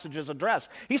these passages address.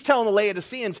 He's telling the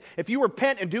Laodiceans, if you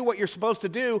repent and do what you're supposed to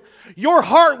do, your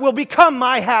heart will become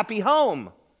my happy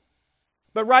home.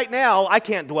 But right now, I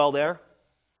can't dwell there.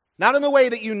 Not in the way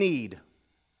that you need.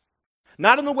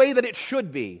 Not in the way that it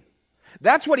should be.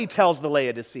 That's what he tells the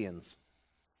Laodiceans.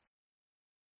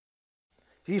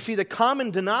 You see, the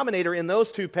common denominator in those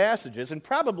two passages, and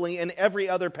probably in every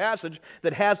other passage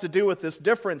that has to do with this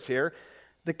difference here,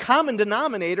 the common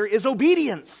denominator is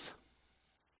obedience.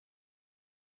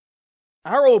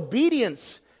 Our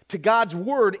obedience to God's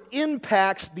Word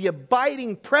impacts the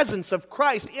abiding presence of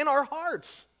Christ in our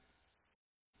hearts.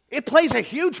 It plays a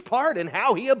huge part in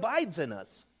how He abides in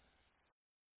us.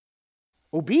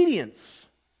 Obedience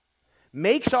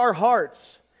makes our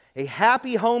hearts a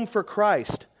happy home for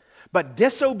Christ. But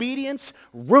disobedience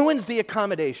ruins the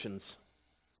accommodations.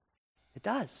 It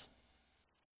does.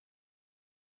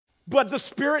 But the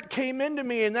Spirit came into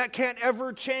me and that can't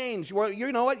ever change. Well,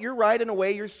 you know what? You're right in a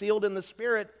way. You're sealed in the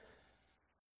Spirit.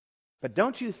 But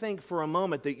don't you think for a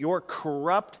moment that your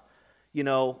corrupt,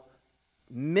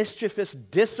 mischievous,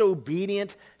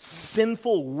 disobedient,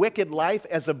 sinful, wicked life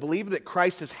as a believer that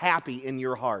Christ is happy in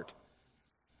your heart?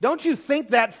 Don't you think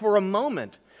that for a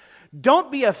moment?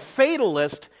 Don't be a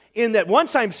fatalist in that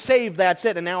once I'm saved, that's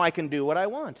it, and now I can do what I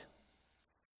want.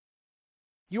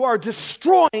 You are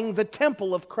destroying the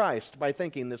temple of Christ by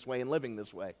thinking this way and living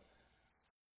this way.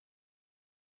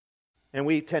 And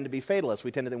we tend to be fatalists.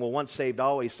 We tend to think, well, once saved,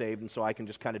 always saved, and so I can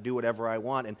just kind of do whatever I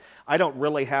want. And I don't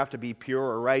really have to be pure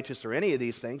or righteous or any of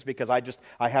these things because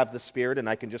I have the Spirit and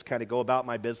I can just kind of go about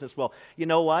my business. Well, you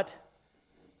know what?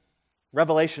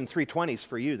 Revelation 3:20 is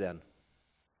for you then.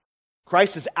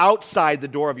 Christ is outside the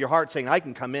door of your heart saying, I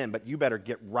can come in, but you better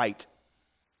get right.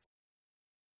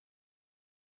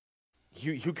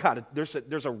 You got to,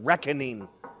 there's a reckoning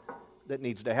that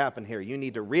needs to happen here. You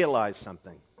need to realize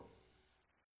something.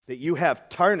 That you have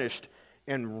tarnished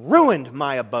and ruined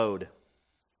my abode.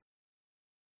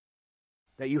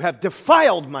 That you have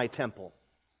defiled my temple.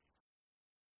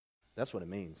 That's what it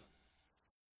means.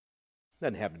 It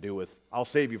doesn't have to do with, I'll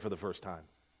save you for the first time.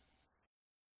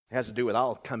 It has to do with,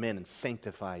 I'll come in and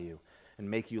sanctify you and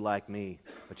make you like me,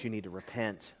 but you need to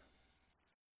repent.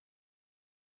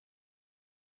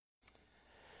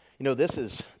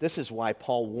 This is why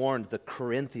Paul warned the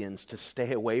Corinthians to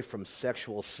stay away from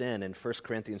sexual sin in 1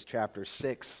 Corinthians chapter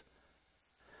 6.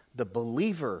 The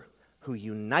believer who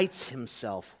unites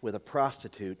himself with a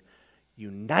prostitute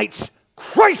unites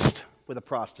Christ with a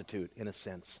prostitute, in a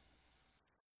sense.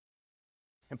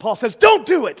 And Paul says, don't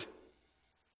do it.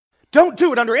 Don't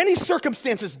do it under any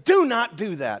circumstances. Do not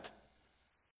do that.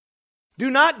 Do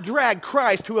not drag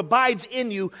Christ who abides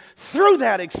in you through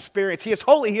that experience. He is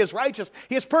holy. He is righteous.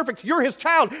 He is perfect. You're His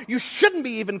child. You shouldn't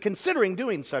be even considering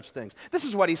doing such things. This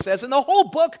is what he says in the whole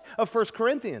book of 1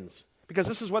 Corinthians, because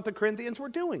this is what the Corinthians were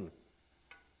doing.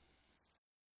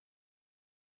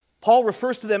 Paul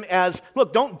refers to them as,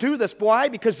 look, don't do this. Why?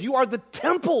 Because you are the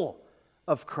temple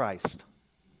of Christ.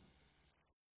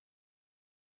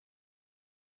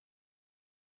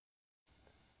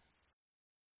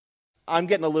 I'm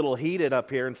getting a little heated up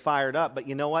here and fired up, but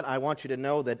you know what? I want you to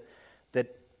know that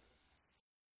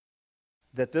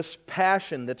this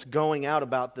passion that's going out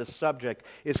about this subject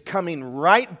is coming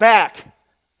right back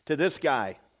to this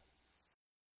guy.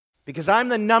 Because I'm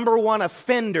the number one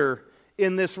offender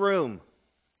in this room.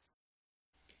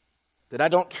 That I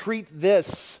don't treat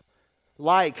this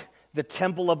like the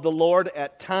temple of the Lord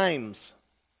at times.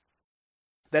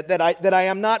 That I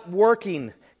am not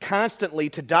working constantly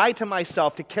to die to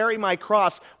myself, to carry my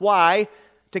cross. Why?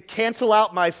 To cancel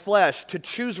out my flesh, to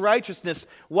choose righteousness.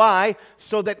 Why?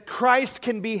 So that Christ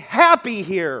can be happy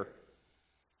here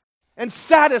and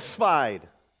satisfied.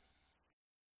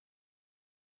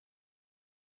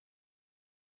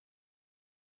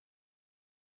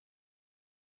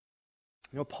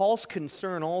 Paul's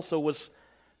concern also was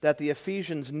that the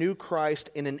Ephesians knew Christ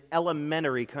in an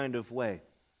elementary kind of way.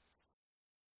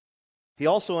 He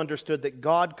also understood that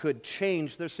God could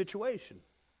change their situation.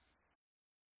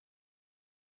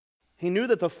 He knew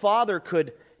that the Father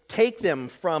could take them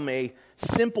from a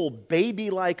simple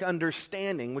baby-like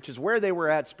understanding, which is where they were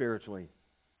at spiritually,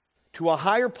 to a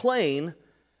higher plane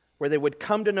where they would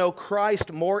come to know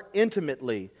Christ more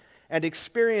intimately and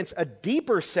experience a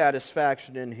deeper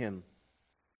satisfaction in Him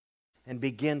and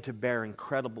begin to bear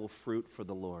incredible fruit for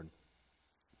the Lord.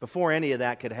 Before any of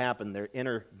that could happen, their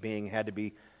inner being had to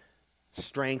be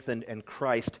strengthened, and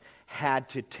Christ had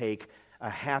to take a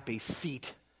happy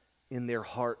seat in their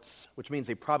hearts, which means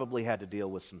they probably had to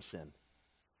deal with some sin.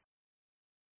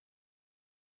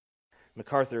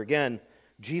 MacArthur again,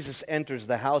 Jesus enters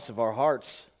the house of our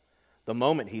hearts the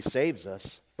moment He saves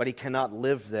us, but He cannot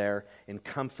live there in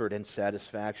comfort and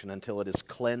satisfaction until it is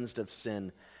cleansed of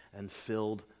sin and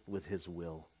filled with His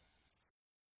will.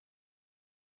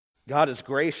 God is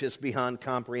gracious beyond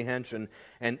comprehension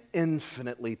and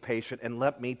infinitely patient. And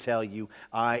let me tell you,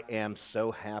 I am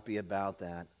so happy about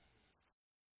that.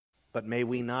 But may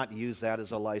we not use that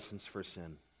as a license for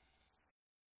sin.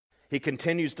 He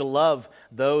continues to love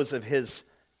those of His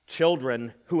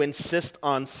children who insist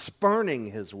on spurning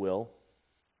His will,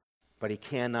 but He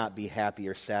cannot be happy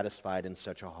or satisfied in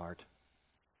such a heart.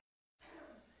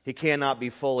 He cannot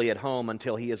be fully at home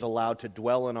until He is allowed to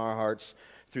dwell in our hearts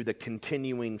through the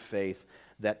continuing faith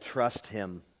that trust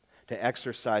Him to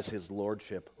exercise His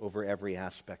lordship over every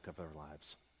aspect of our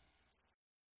lives.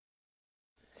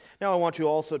 Now I want you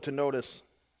also to notice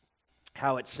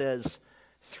how it says,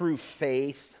 through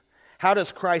faith. How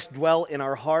does Christ dwell in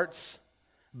our hearts?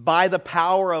 By the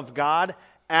power of God?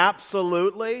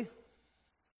 Absolutely.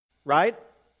 Right?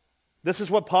 This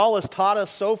is what Paul has taught us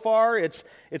so far. It's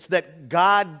that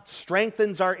God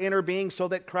strengthens our inner being so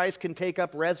that Christ can take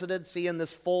up residency in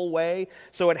this full way.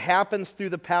 So it happens through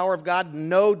the power of God,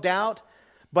 no doubt.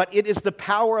 But it is the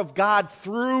power of God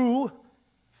through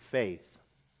faith.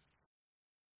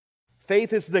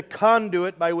 Faith is the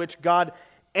conduit by which God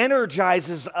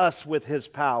energizes us with His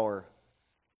power.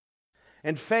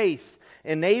 And faith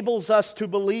enables us to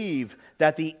believe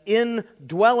that the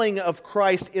indwelling of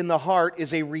Christ in the heart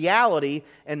is a reality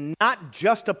and not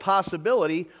just a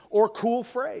possibility or cool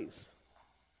phrase.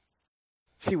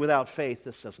 See, without faith,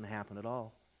 this doesn't happen at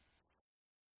all.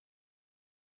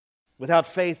 Without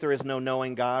faith, there is no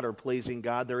knowing God or pleasing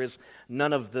God. There is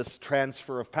none of this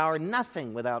transfer of power.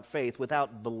 Nothing without faith,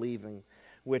 without believing,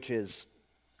 which is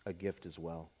a gift as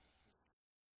well.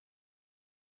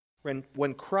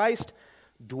 When Christ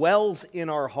dwells in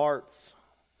our hearts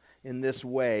in this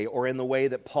way, or in the way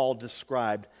that Paul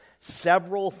described,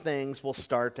 several things will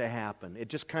start to happen. It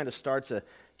just kind of starts a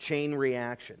chain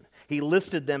reaction. He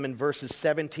listed them in verses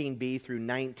 17b through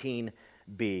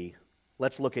 19b.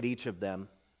 Let's look at each of them.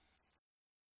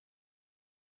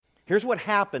 Here's what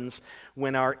happens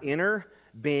when our inner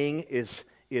being is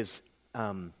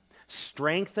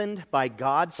strengthened by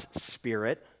God's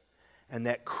Spirit, and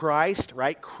that Christ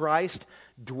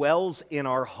dwells in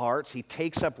our hearts. He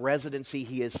takes up residency.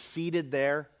 He is seated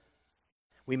there.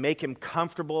 We make Him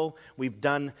comfortable. We've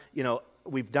done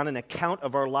an account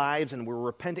of our lives and we're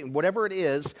repenting. Whatever it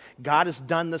is, God has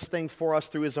done this thing for us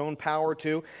through His own power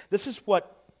too. This is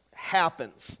what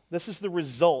happens. This is the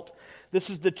result. This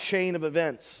is the chain of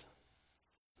events.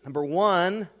 Number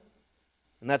one,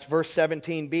 and that's verse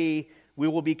 17b, we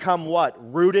will become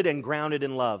what? Rooted and grounded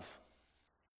in love.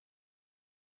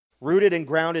 Rooted and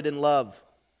grounded in love.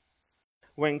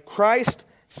 When Christ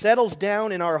settles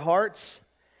down in our hearts,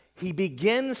 He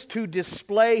begins to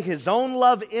display His own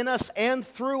love in us and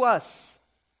through us.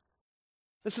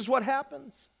 This is what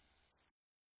happens.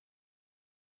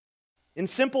 In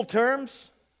simple terms,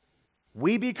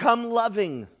 we become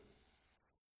loving.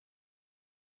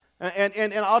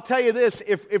 And I'll tell you this,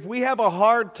 if we have a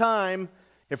hard time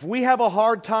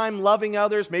loving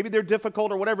others, maybe they're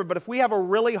difficult or whatever, but if we have a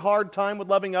really hard time with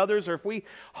loving others, or if we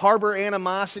harbor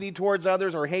animosity towards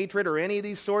others or hatred or any of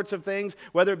these sorts of things,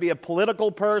 whether it be a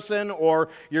political person or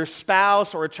your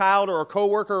spouse or a child or a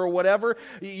coworker or whatever,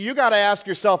 you got to ask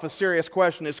yourself a serious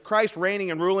question. Is Christ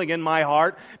reigning and ruling in my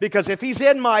heart? Because if He's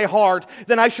in my heart,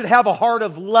 then I should have a heart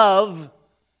of love.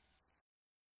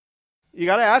 You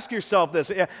got to ask yourself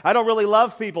this. I don't really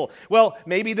love people. Well,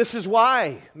 maybe this is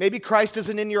why. Maybe Christ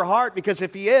isn't in your heart, because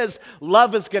if He is,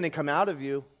 love is going to come out of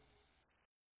you.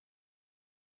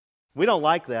 We don't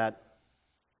like that.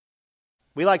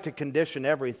 We like to condition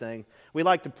everything. We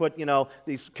like to put,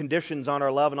 these conditions on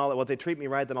our love and all that. Well, if they treat me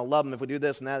right, then I'll love them. If we do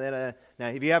this and that. Now,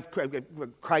 if you have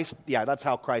Christ, that's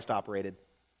how Christ operated.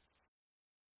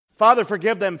 Father,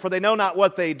 forgive them, for they know not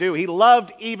what they do. He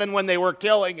loved even when they were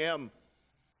killing Him.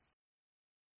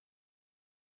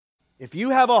 If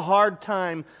you have a hard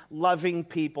time loving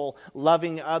people,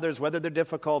 loving others, whether they're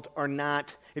difficult or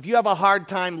not, if you have a hard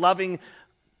time loving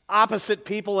opposite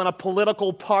people in a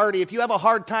political party, if you have a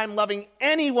hard time loving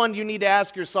anyone, you need to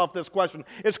ask yourself this question: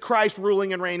 is Christ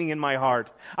ruling and reigning in my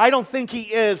heart? I don't think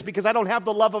He is, because I don't have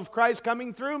the love of Christ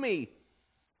coming through me.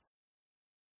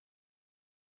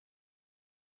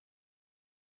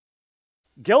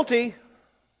 Guilty.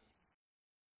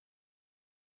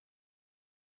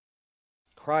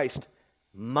 Christ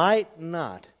might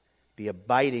not be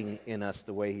abiding in us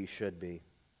the way He should be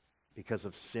because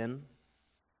of sin,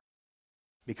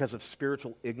 because of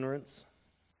spiritual ignorance,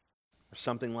 or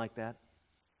something like that.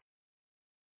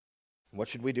 What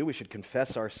should we do? We should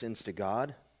confess our sins to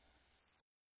God.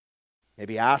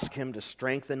 Maybe ask Him to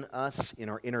strengthen us in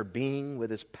our inner being with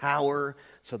His power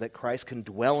so that Christ can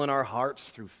dwell in our hearts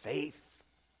through faith.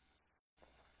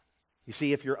 You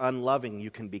see, if you're unloving, you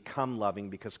can become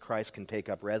loving because Christ can take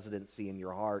up residency in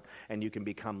your heart and you can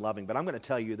become loving. But I'm going to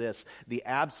tell you this: the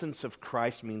absence of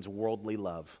Christ means worldly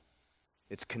love.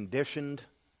 It's conditioned.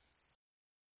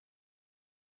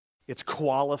 It's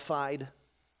qualified.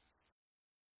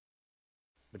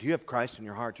 But you have Christ in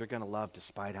your heart, you're going to love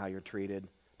despite how you're treated,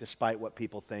 despite what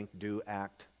people think, do,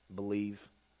 act, believe.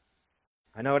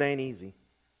 I know it ain't easy.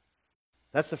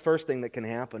 That's the first thing that can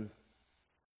happen.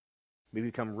 We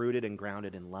become rooted and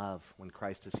grounded in love when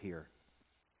Christ is here.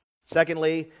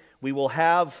 Secondly, we will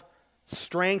have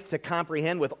strength to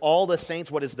comprehend with all the saints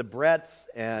what is the breadth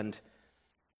and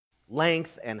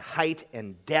length and height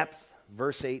and depth.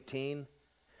 Verse 18.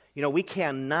 We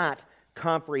cannot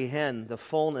comprehend the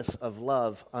fullness of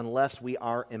love unless we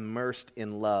are immersed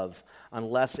in love,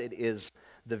 unless it is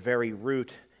the very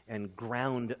root and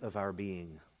ground of our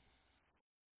being.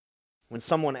 When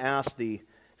someone asked the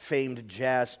famed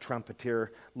jazz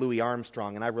trumpeter Louis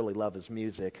Armstrong, and I really love his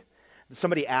music,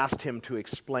 somebody asked him to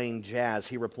explain jazz.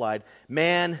 He replied,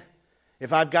 "Man,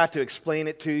 if I've got to explain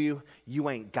it to you, you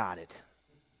ain't got it."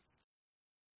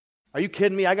 Are you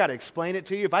kidding me? I got to explain it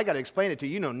to you? If I got to explain it to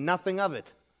you, you know nothing of it.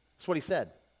 That's what he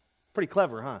said. Pretty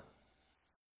clever, huh?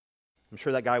 I'm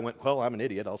sure that guy went, "Well, I'm an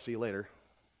idiot. I'll see you later."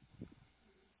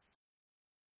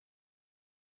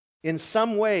 In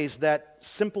some ways, that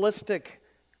simplistic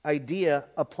idea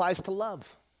applies to love.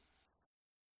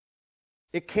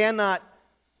 It cannot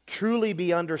truly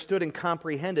be understood and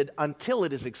comprehended until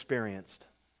it is experienced.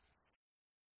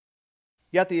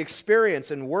 Yet the experience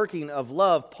and working of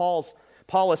love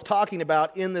Paul is talking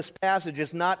about in this passage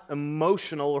is not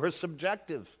emotional or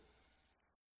subjective.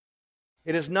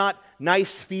 It is not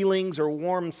nice feelings or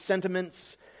warm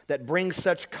sentiments that bring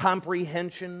such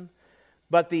comprehension,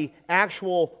 but the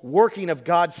actual working of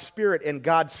God's Spirit and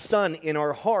God's Son in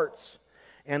our hearts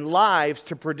and lives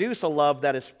to produce a love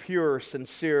that is pure,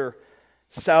 sincere,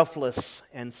 selfless,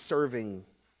 and serving.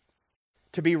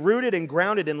 To be rooted and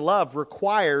grounded in love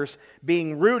requires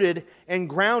being rooted and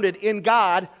grounded in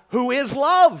God, who is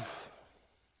love.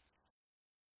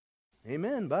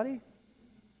 Amen, buddy.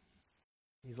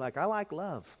 He's like, "I like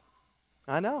love."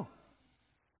 I know.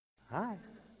 Hi.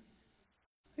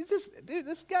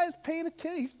 This guy's paying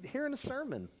attention. He's hearing a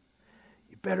sermon.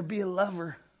 You better be a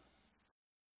lover.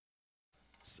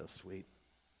 So sweet.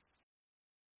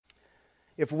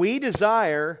 If we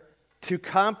desire to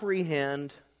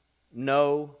comprehend,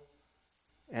 know,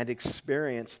 and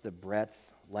experience the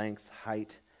breadth, length,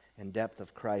 height, and depth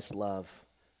of Christ's love,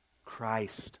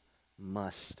 Christ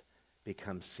must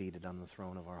become seated on the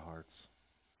throne of our hearts.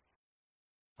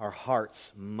 Our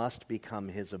hearts must become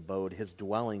His abode, His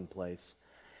dwelling place.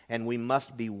 And we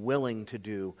must be willing to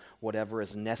do whatever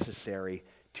is necessary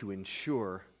to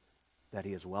ensure that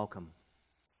He is welcome.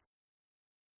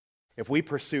 If we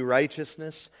pursue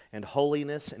righteousness and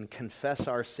holiness and confess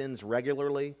our sins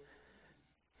regularly,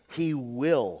 He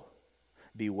will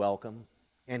be welcome,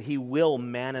 and He will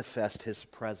manifest His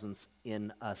presence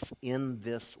in us in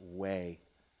this way.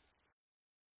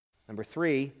 Number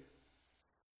 3,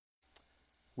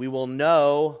 we will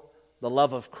know the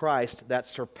love of Christ that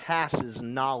surpasses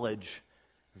knowledge.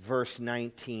 Verse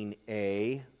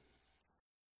 19a.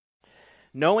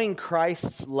 Knowing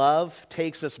Christ's love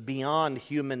takes us beyond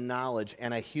human knowledge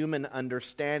and a human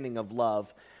understanding of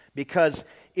love, because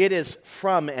it is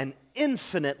from an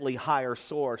infinitely higher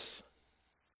source.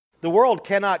 The world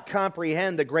cannot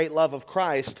comprehend the great love of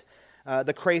Christ,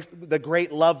 the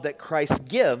great love that Christ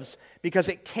gives, because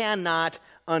it cannot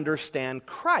understand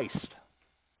Christ.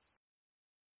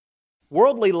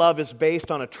 Worldly love is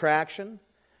based on attraction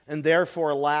and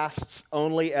therefore lasts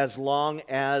only as long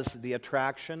as the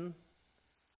attraction.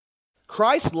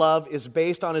 Christ's love is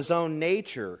based on his own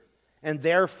nature and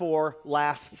therefore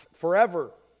lasts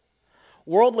forever.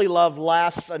 Worldly love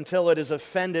lasts until it is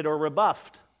offended or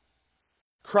rebuffed.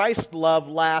 Christ's love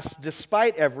lasts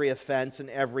despite every offense and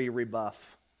every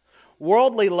rebuff.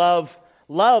 Worldly love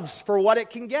loves for what it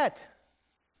can get.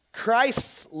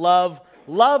 Christ's love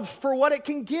loves for what it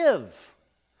can give.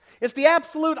 It's the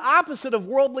absolute opposite of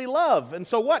worldly love. And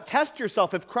so what? Test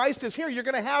yourself. If Christ is here, you're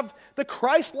going to have the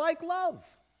Christ-like love.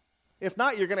 If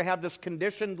not, you're going to have this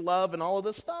conditioned love and all of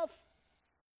this stuff.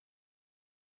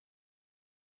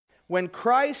 When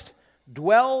Christ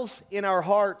dwells in our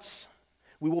hearts,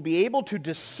 we will be able to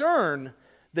discern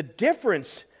the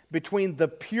difference between the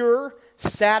pure,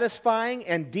 satisfying,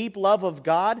 and deep love of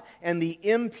God and the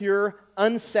impure,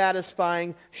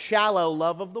 unsatisfying, shallow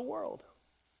love of the world.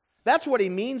 That's what he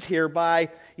means here by,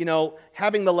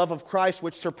 having the love of Christ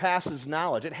which surpasses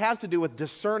knowledge. It has to do with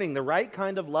discerning the right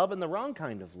kind of love and the wrong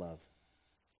kind of love.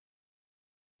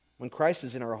 When Christ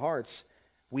is in our hearts,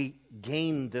 we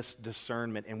gain this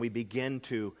discernment and we begin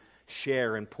to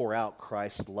share and pour out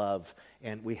Christ's love.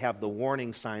 And we have the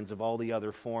warning signs of all the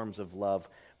other forms of love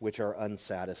which are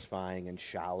unsatisfying and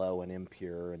shallow and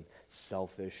impure and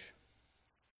selfish.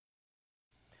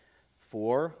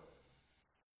 4,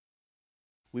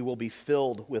 we will be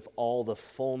filled with all the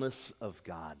fullness of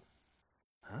God.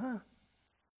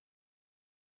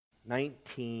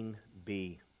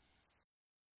 19b.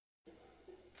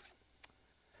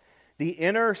 The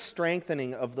inner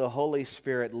strengthening of the Holy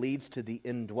Spirit leads to the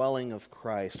indwelling of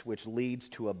Christ, which leads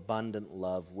to abundant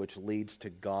love, which leads to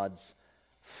God's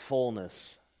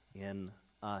fullness in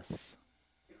us.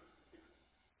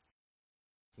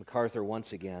 MacArthur,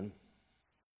 once again,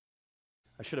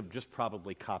 I should have just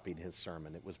probably copied his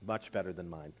sermon. It was much better than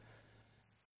mine.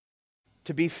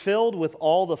 To be filled with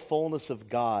all the fullness of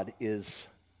God is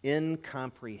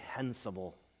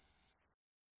incomprehensible,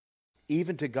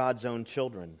 even to God's own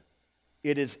children.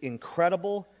 It is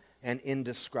incredible and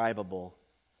indescribable.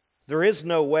 There is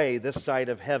no way this side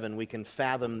of heaven we can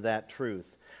fathom that truth.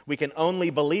 We can only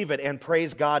believe it and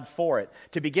praise God for it.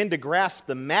 To begin to grasp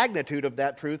the magnitude of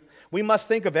that truth, we must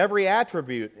think of every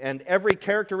attribute and every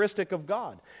characteristic of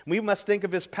God. We must think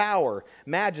of his power,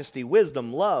 majesty,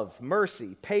 wisdom, love,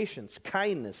 mercy, patience,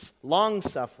 kindness,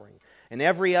 long-suffering, and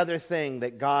every other thing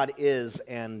that God is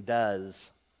and does.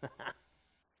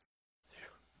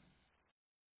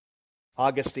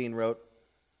 Augustine wrote,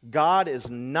 God is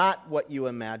not what you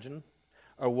imagine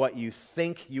or what you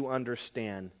think you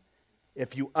understand.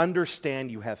 If you understand,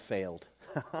 you have failed.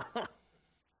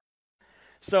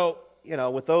 So,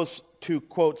 with those two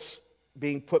quotes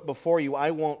being put before you,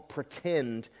 I won't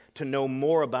pretend to know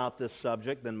more about this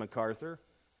subject than MacArthur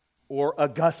or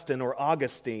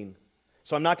Augustine.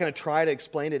 So I'm not going to try to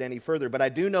explain it any further, but I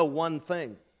do know one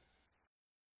thing.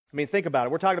 Think about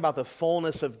it. We're talking about the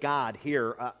fullness of God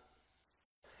here.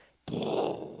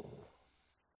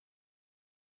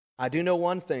 I do know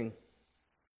one thing.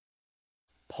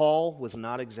 Paul was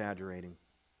not exaggerating.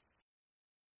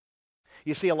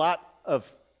 You see, a lot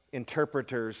of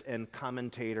interpreters and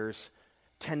commentators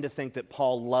tend to think that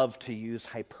Paul loved to use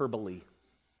hyperbole.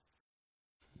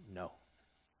 No.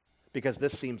 Because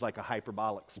this seems like a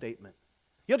hyperbolic statement.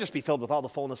 You'll just be filled with all the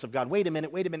fullness of God. Wait a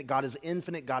minute. God is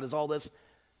infinite. God is all this.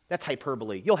 That's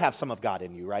hyperbole. You'll have some of God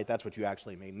in you, right? That's what you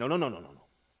actually mean. No.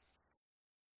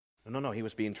 No, he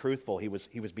was being truthful. He was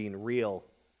being real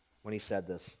when he said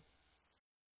this.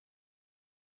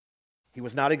 He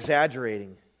was not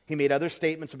exaggerating. He made other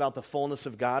statements about the fullness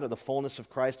of God or the fullness of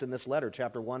Christ in this letter.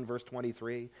 Chapter 1, verse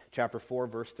 23. Chapter 4,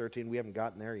 verse 13. We haven't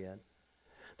gotten there yet.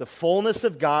 The fullness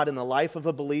of God in the life of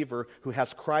a believer who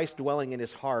has Christ dwelling in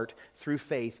his heart through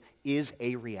faith is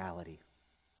a reality.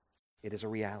 It is a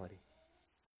reality.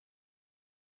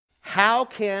 How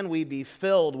can we be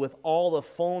filled with all the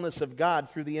fullness of God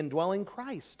through the indwelling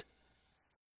Christ?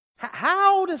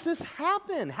 How does this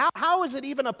happen? How is it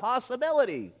even a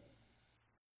possibility?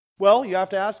 Well, you have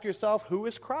to ask yourself, who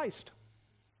is Christ?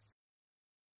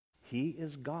 He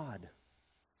is God.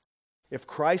 If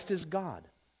Christ is God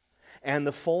and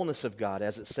the fullness of God,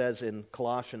 as it says in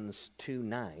Colossians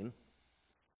 2:9,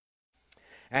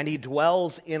 and he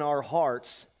dwells in our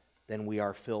hearts, then we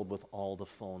are filled with all the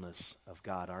fullness of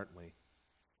God, aren't we?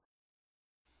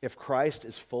 If Christ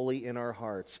is fully in our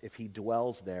hearts, if He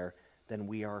dwells there, then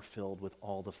we are filled with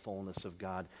all the fullness of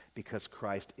God, because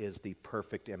Christ is the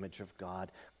perfect image of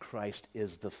God. Christ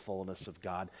is the fullness of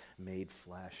God made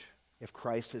flesh. If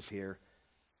Christ is here,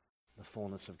 the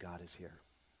fullness of God is here.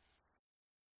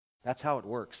 That's how it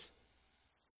works.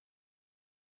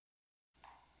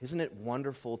 Isn't it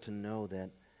wonderful to know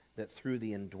that through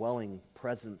the indwelling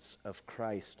presence of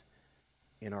Christ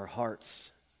in our hearts,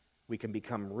 we can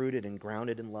become rooted and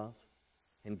grounded in love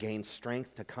and gain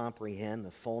strength to comprehend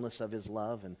the fullness of His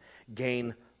love and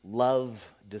gain love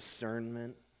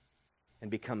discernment and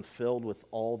become filled with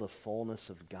all the fullness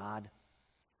of God?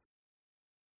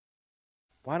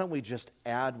 Why don't we just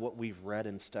add what we've read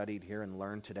and studied here and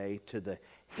learned today to the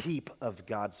heap of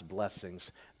God's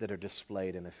blessings that are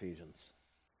displayed in Ephesians?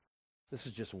 This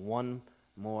is just one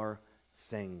more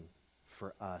thing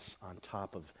for us on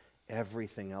top of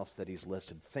everything else that He's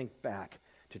listed. Think back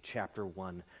to chapter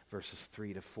 1, verses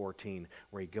 3 to 14,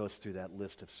 where He goes through that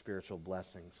list of spiritual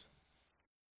blessings.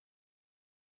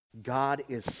 God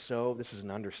is so, this is an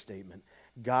understatement,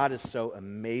 God is so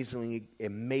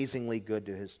amazingly good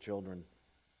to His children,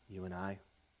 you and I.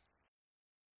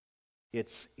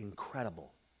 It's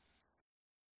incredible.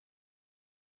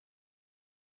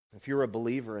 If you're a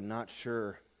believer and not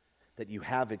sure that you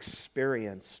have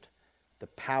experienced the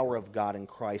power of God in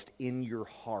Christ in your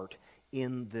heart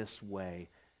in this way,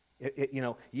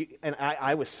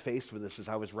 I was faced with this as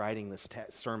I was writing this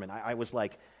sermon. I was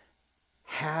like,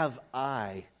 have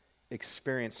I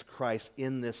experienced Christ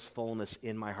in this fullness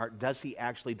in my heart? Does He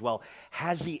actually dwell?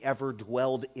 Has He ever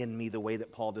dwelled in me the way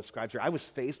that Paul describes here? I was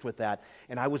faced with that,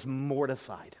 and I was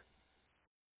mortified.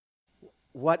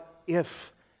 What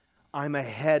if I'm a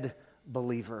head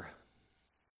believer?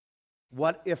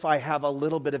 What if I have a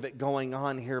little bit of it going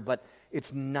on here, but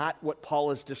it's not what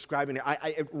Paul is describing here?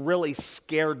 It really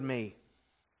scared me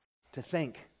to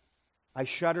think. I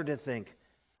shudder to think.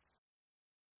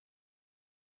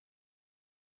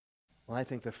 Well, I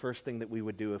think the first thing that we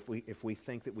would do if we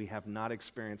think that we have not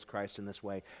experienced Christ in this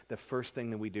way, the first thing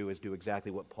that we do is do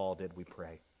exactly what Paul did. We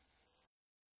pray.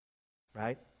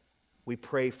 Right? We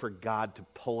pray for God to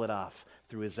pull it off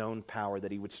through His own power,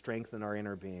 that He would strengthen our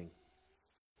inner being,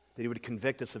 that He would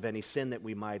convict us of any sin that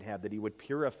we might have, that He would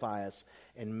purify us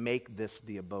and make this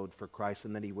the abode for Christ,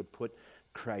 and that He would put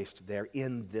Christ there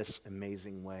in this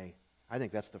amazing way. I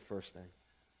think that's the first thing.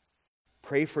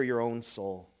 Pray for your own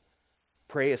soul.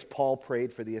 Pray as Paul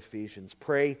prayed for the Ephesians.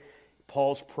 Pray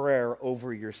Paul's prayer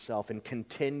over yourself and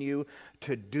continue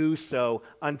to do so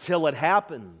until it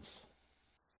happens.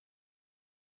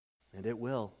 And it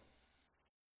will.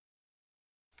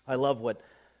 I love what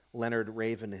Leonard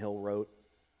Ravenhill wrote.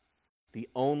 The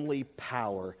only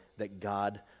power that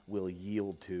God will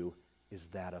yield to is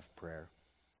that of prayer.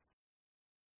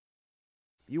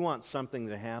 You want something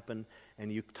to happen,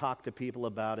 and you talk to people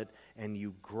about it, and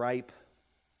you gripe,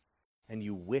 and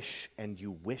you wish, and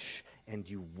you wish, and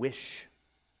you wish.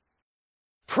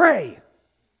 Pray!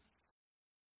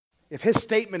 If his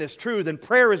statement is true, then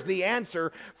prayer is the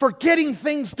answer for getting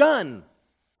things done.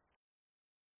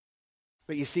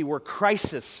 But you see, we're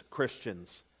crisis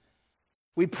Christians.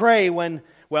 We pray when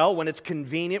it's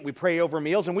convenient. We pray over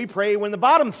meals, and we pray when the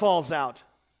bottom falls out.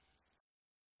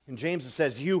 In James it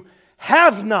says, you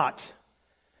have not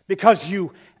because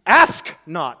you ask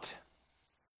not.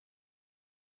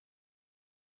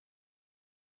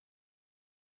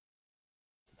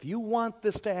 If you want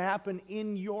this to happen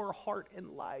in your heart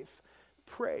and life,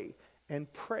 pray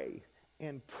and pray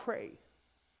and pray.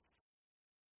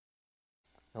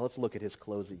 Now let's look at his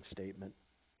closing statement.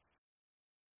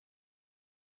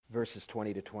 Verses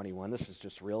 20 to 21. This is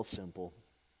just real simple.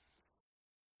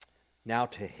 Now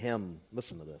to Him,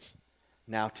 listen to this.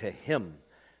 Now to Him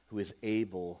who is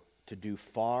able to do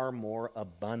far more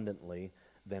abundantly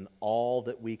than all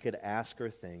that we could ask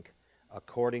or think,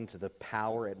 according to the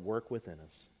power at work within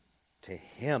us. To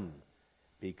Him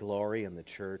be glory in the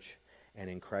church and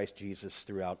in Christ Jesus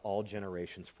throughout all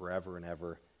generations, forever and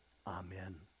ever.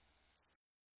 Amen.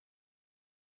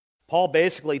 Paul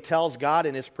basically tells God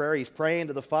in his prayer, he's praying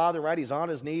to the Father, right? He's on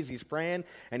his knees, he's praying,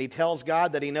 and he tells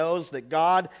God that he knows that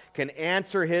God can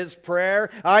answer his prayer.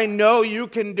 I know you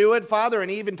can do it, Father,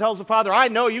 and he even tells the Father, I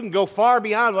know you can go far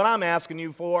beyond what I'm asking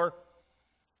you for.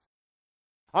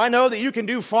 I know that you can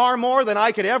do far more than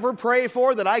I could ever pray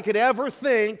for, that I could ever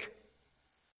think.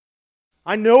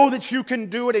 I know that you can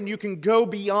do it and you can go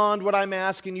beyond what I'm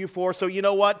asking you for. So you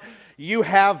know what? You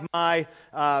have my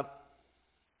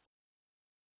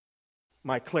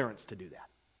clearance to do that.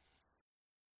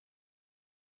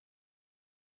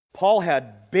 Paul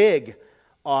had big,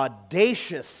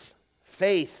 audacious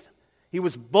faith. He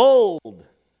was bold.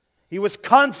 He was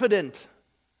confident.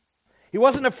 He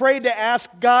wasn't afraid to ask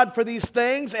God for these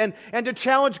things and to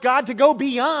challenge God to go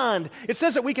beyond. It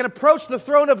says that we can approach the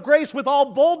throne of grace with all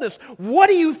boldness. What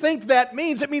do you think that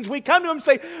means? It means we come to Him and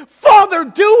say, Father,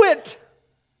 do it!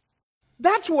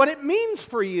 That's what it means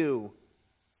for you.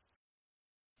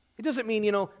 It doesn't mean,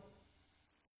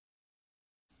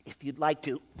 if you'd like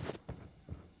to.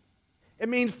 It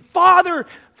means, Father,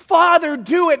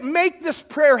 do it. Make this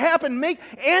prayer happen.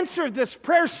 Answer this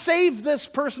prayer. Save this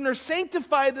person or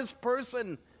sanctify this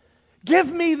person.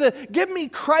 Give me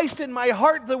Christ in my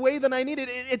heart the way that I need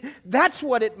it. That's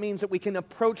what it means that we can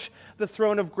approach the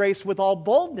throne of grace with all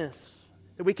boldness.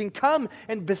 That we can come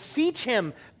and beseech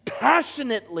Him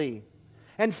passionately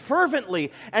and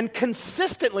fervently and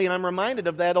consistently. And I'm reminded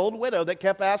of that old widow that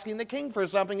kept asking the king for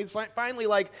something. He's finally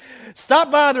like, stop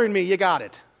bothering me, you got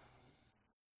it.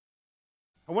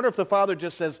 I wonder if the father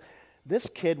just says, this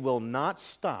kid will not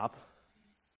stop.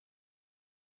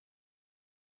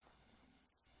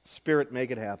 Spirit,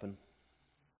 make it happen.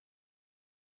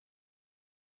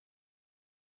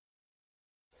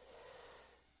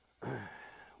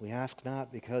 We ask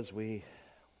not because we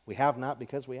have not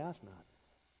because we ask not.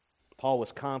 Paul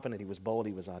was confident, he was bold,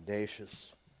 he was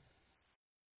audacious.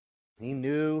 He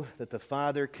knew that the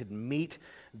Father could meet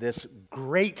this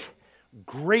great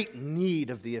need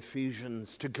of the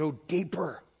Ephesians to go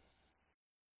deeper.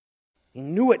 He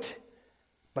knew it,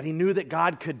 but he knew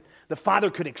that the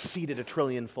Father could exceed it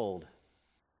 1,000,000,000,000-fold.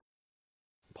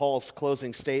 Paul's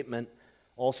closing statement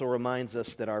also reminds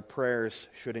us that our prayers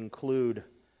should include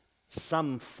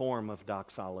some form of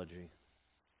doxology.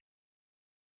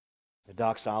 The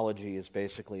doxology is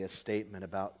basically a statement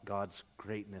about God's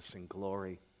greatness and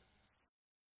glory.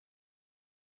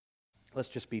 Let's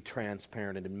just be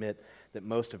transparent and admit that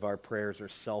most of our prayers are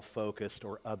self-focused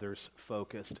or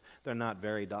others-focused. They're not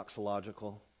very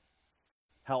doxological.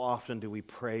 How often do we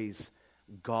praise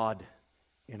God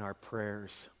in our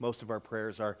prayers? Most of our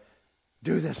prayers are,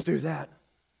 do this, do that.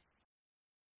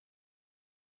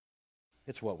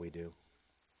 It's what we do.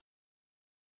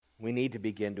 We need to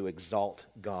begin to exalt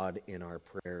God in our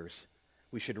prayers.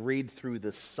 We should read through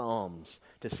the Psalms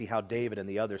to see how David and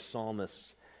the other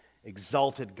psalmists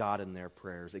exalted God in their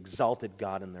prayers, exalted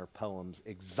God in their poems,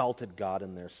 exalted God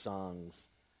in their songs.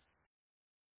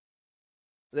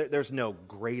 There's no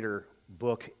greater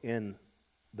book in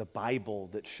the Bible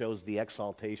that shows the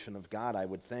exaltation of God, I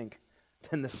would think,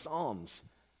 than the Psalms.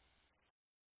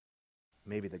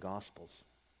 Maybe the Gospels.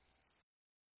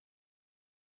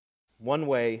 One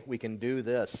way we can do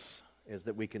this is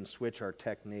that we can switch our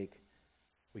technique.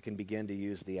 We can begin to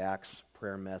use the Acts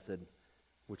prayer method,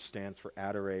 which stands for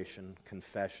adoration,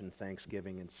 confession,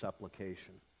 thanksgiving, and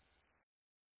supplication.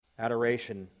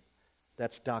 Adoration,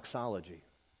 that's doxology.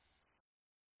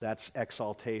 That's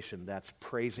exaltation. That's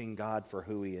praising God for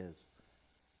who He is.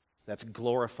 That's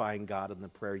glorifying God in the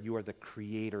prayer. You are the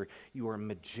Creator. You are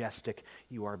majestic.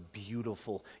 You are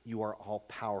beautiful. You are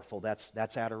all-powerful.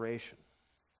 That's adoration.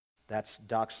 That's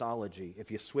doxology.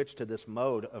 If you switch to this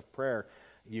mode of prayer,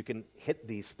 you can hit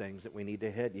these things that we need to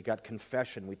hit. You got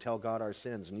confession. We tell God our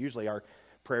sins. And usually our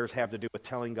prayers have to do with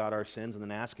telling God our sins and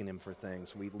then asking Him for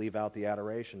things. We leave out the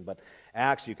adoration. But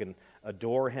Acts, you can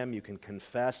adore Him. You can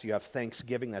confess. You have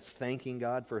thanksgiving. That's thanking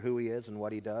God for who He is and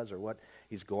what He does or what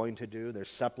He's going to do.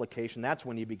 There's supplication. That's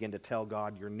when you begin to tell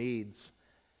God your needs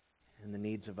and the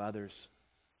needs of others.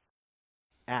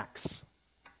 Acts.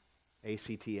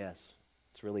 A-C-T-S.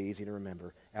 It's really easy to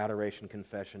remember. Adoration,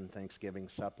 confession, thanksgiving,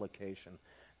 supplication.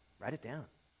 Write it down.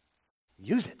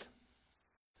 Use it.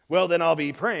 Well, then I'll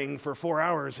be praying for 4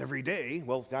 hours every day.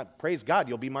 Well, praise God,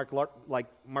 you'll be like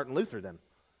Martin Luther then.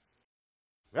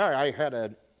 Well, I had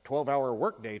a 12-hour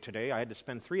work day today. I had to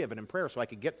spend 3 of it in prayer so I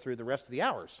could get through the rest of the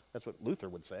hours. That's what Luther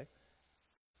would say.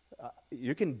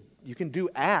 You can do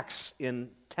Acts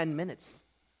in 10 minutes.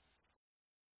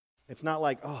 It's not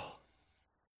like,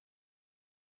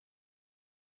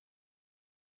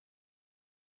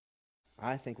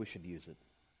 I think we should use it.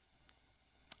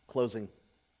 Closing.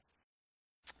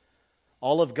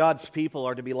 All of God's people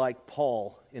are to be like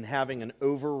Paul in having an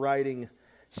overriding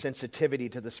sensitivity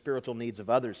to the spiritual needs of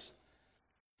others,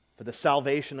 for the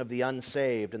salvation of the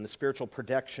unsaved and the spiritual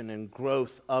protection and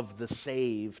growth of the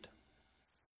saved.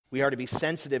 We are to be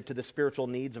sensitive to the spiritual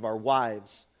needs of our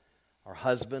wives, our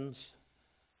husbands,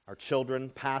 our children,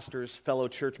 pastors, fellow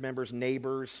church members,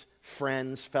 neighbors,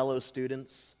 friends, fellow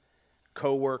students,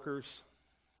 co-workers.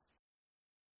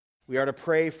 We are to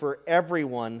pray for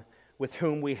everyone with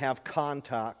whom we have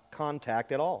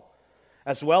contact at all,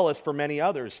 as well as for many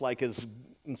others,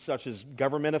 such as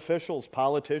government officials,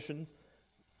 politicians,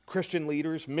 Christian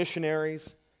leaders, missionaries,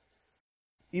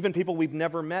 even people we've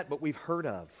never met but we've heard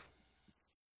of.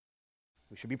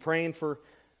 We should be praying for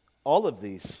all of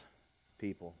these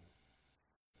people.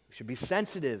 We should be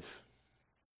sensitive.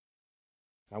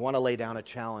 I want to lay down a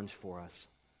challenge for us.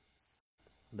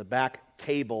 On the back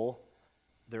table,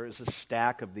 there is a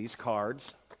stack of these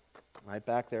cards, right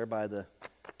back there by the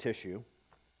tissue.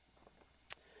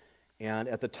 And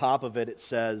at the top of it, it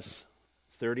says,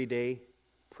 30-day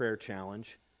prayer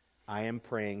challenge. I am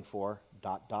praying for ...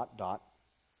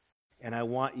 And I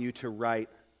want you to write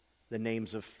the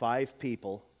names of 5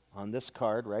 people on this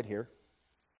card right here.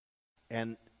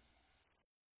 And,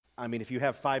 I mean, if you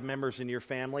have 5 members in your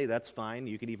family, that's fine.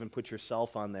 You can even put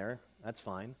yourself on there. That's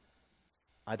fine.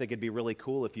 I think it'd be really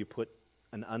cool if you put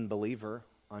an unbeliever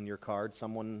on your card,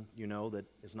 someone you know that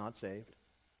is not saved.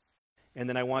 And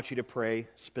then I want you to pray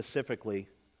specifically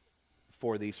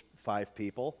for these 5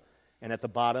 people. And at the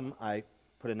bottom, I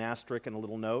put an asterisk and a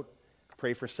little note.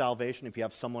 Pray for salvation if you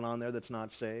have someone on there that's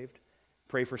not saved.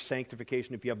 Pray for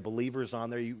sanctification if you have believers on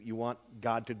there. You want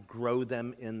God to grow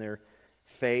them in their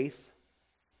faith.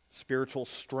 Spiritual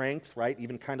strength, right?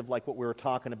 Even kind of like what we were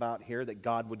talking about here, that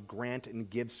God would grant and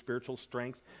give spiritual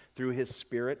strength through His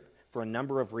Spirit for a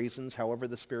number of reasons, however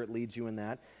the Spirit leads you in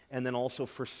that. And then also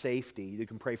for safety. You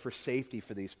can pray for safety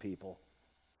for these people.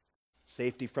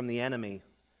 Safety from the enemy,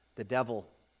 the devil,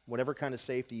 whatever kind of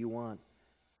safety you want.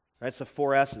 That's the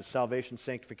 4 S's: salvation,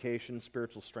 sanctification,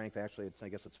 spiritual strength. Actually, I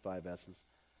guess it's 5 S's.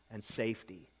 And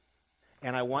safety.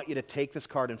 And I want you to take this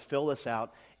card and fill this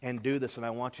out and do this. And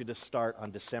I want you to start on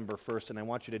December 1st. And I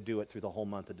want you to do it through the whole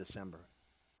month of December.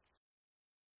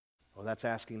 Well, that's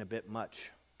asking a bit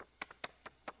much.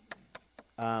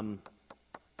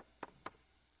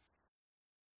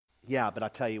 Yeah, but I'll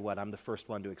tell you what, I'm the first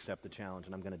one to accept the challenge,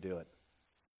 and I'm going to do it.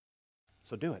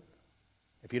 So do it.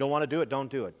 If you don't want to do it, don't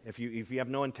do it. If you have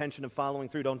no intention of following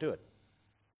through, don't do it.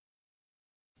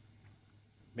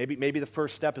 Maybe the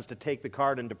first step is to take the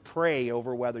card and to pray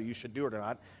over whether you should do it or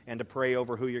not, and to pray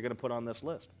over who you're going to put on this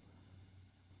list.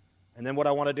 And then what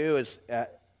I want to do is,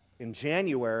 in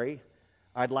January,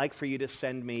 I'd like for you to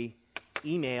send me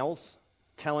emails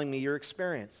telling me your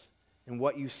experience and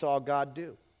what you saw God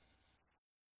do.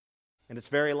 And it's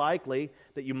very likely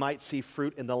that you might see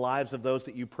fruit in the lives of those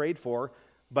that you prayed for,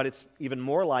 but it's even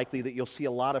more likely that you'll see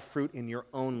a lot of fruit in your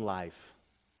own life.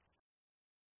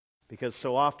 Because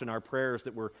so often our prayers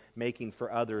that we're making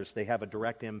for others, they have a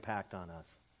direct impact on us.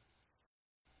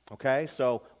 Okay,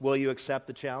 so will you accept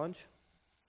the challenge?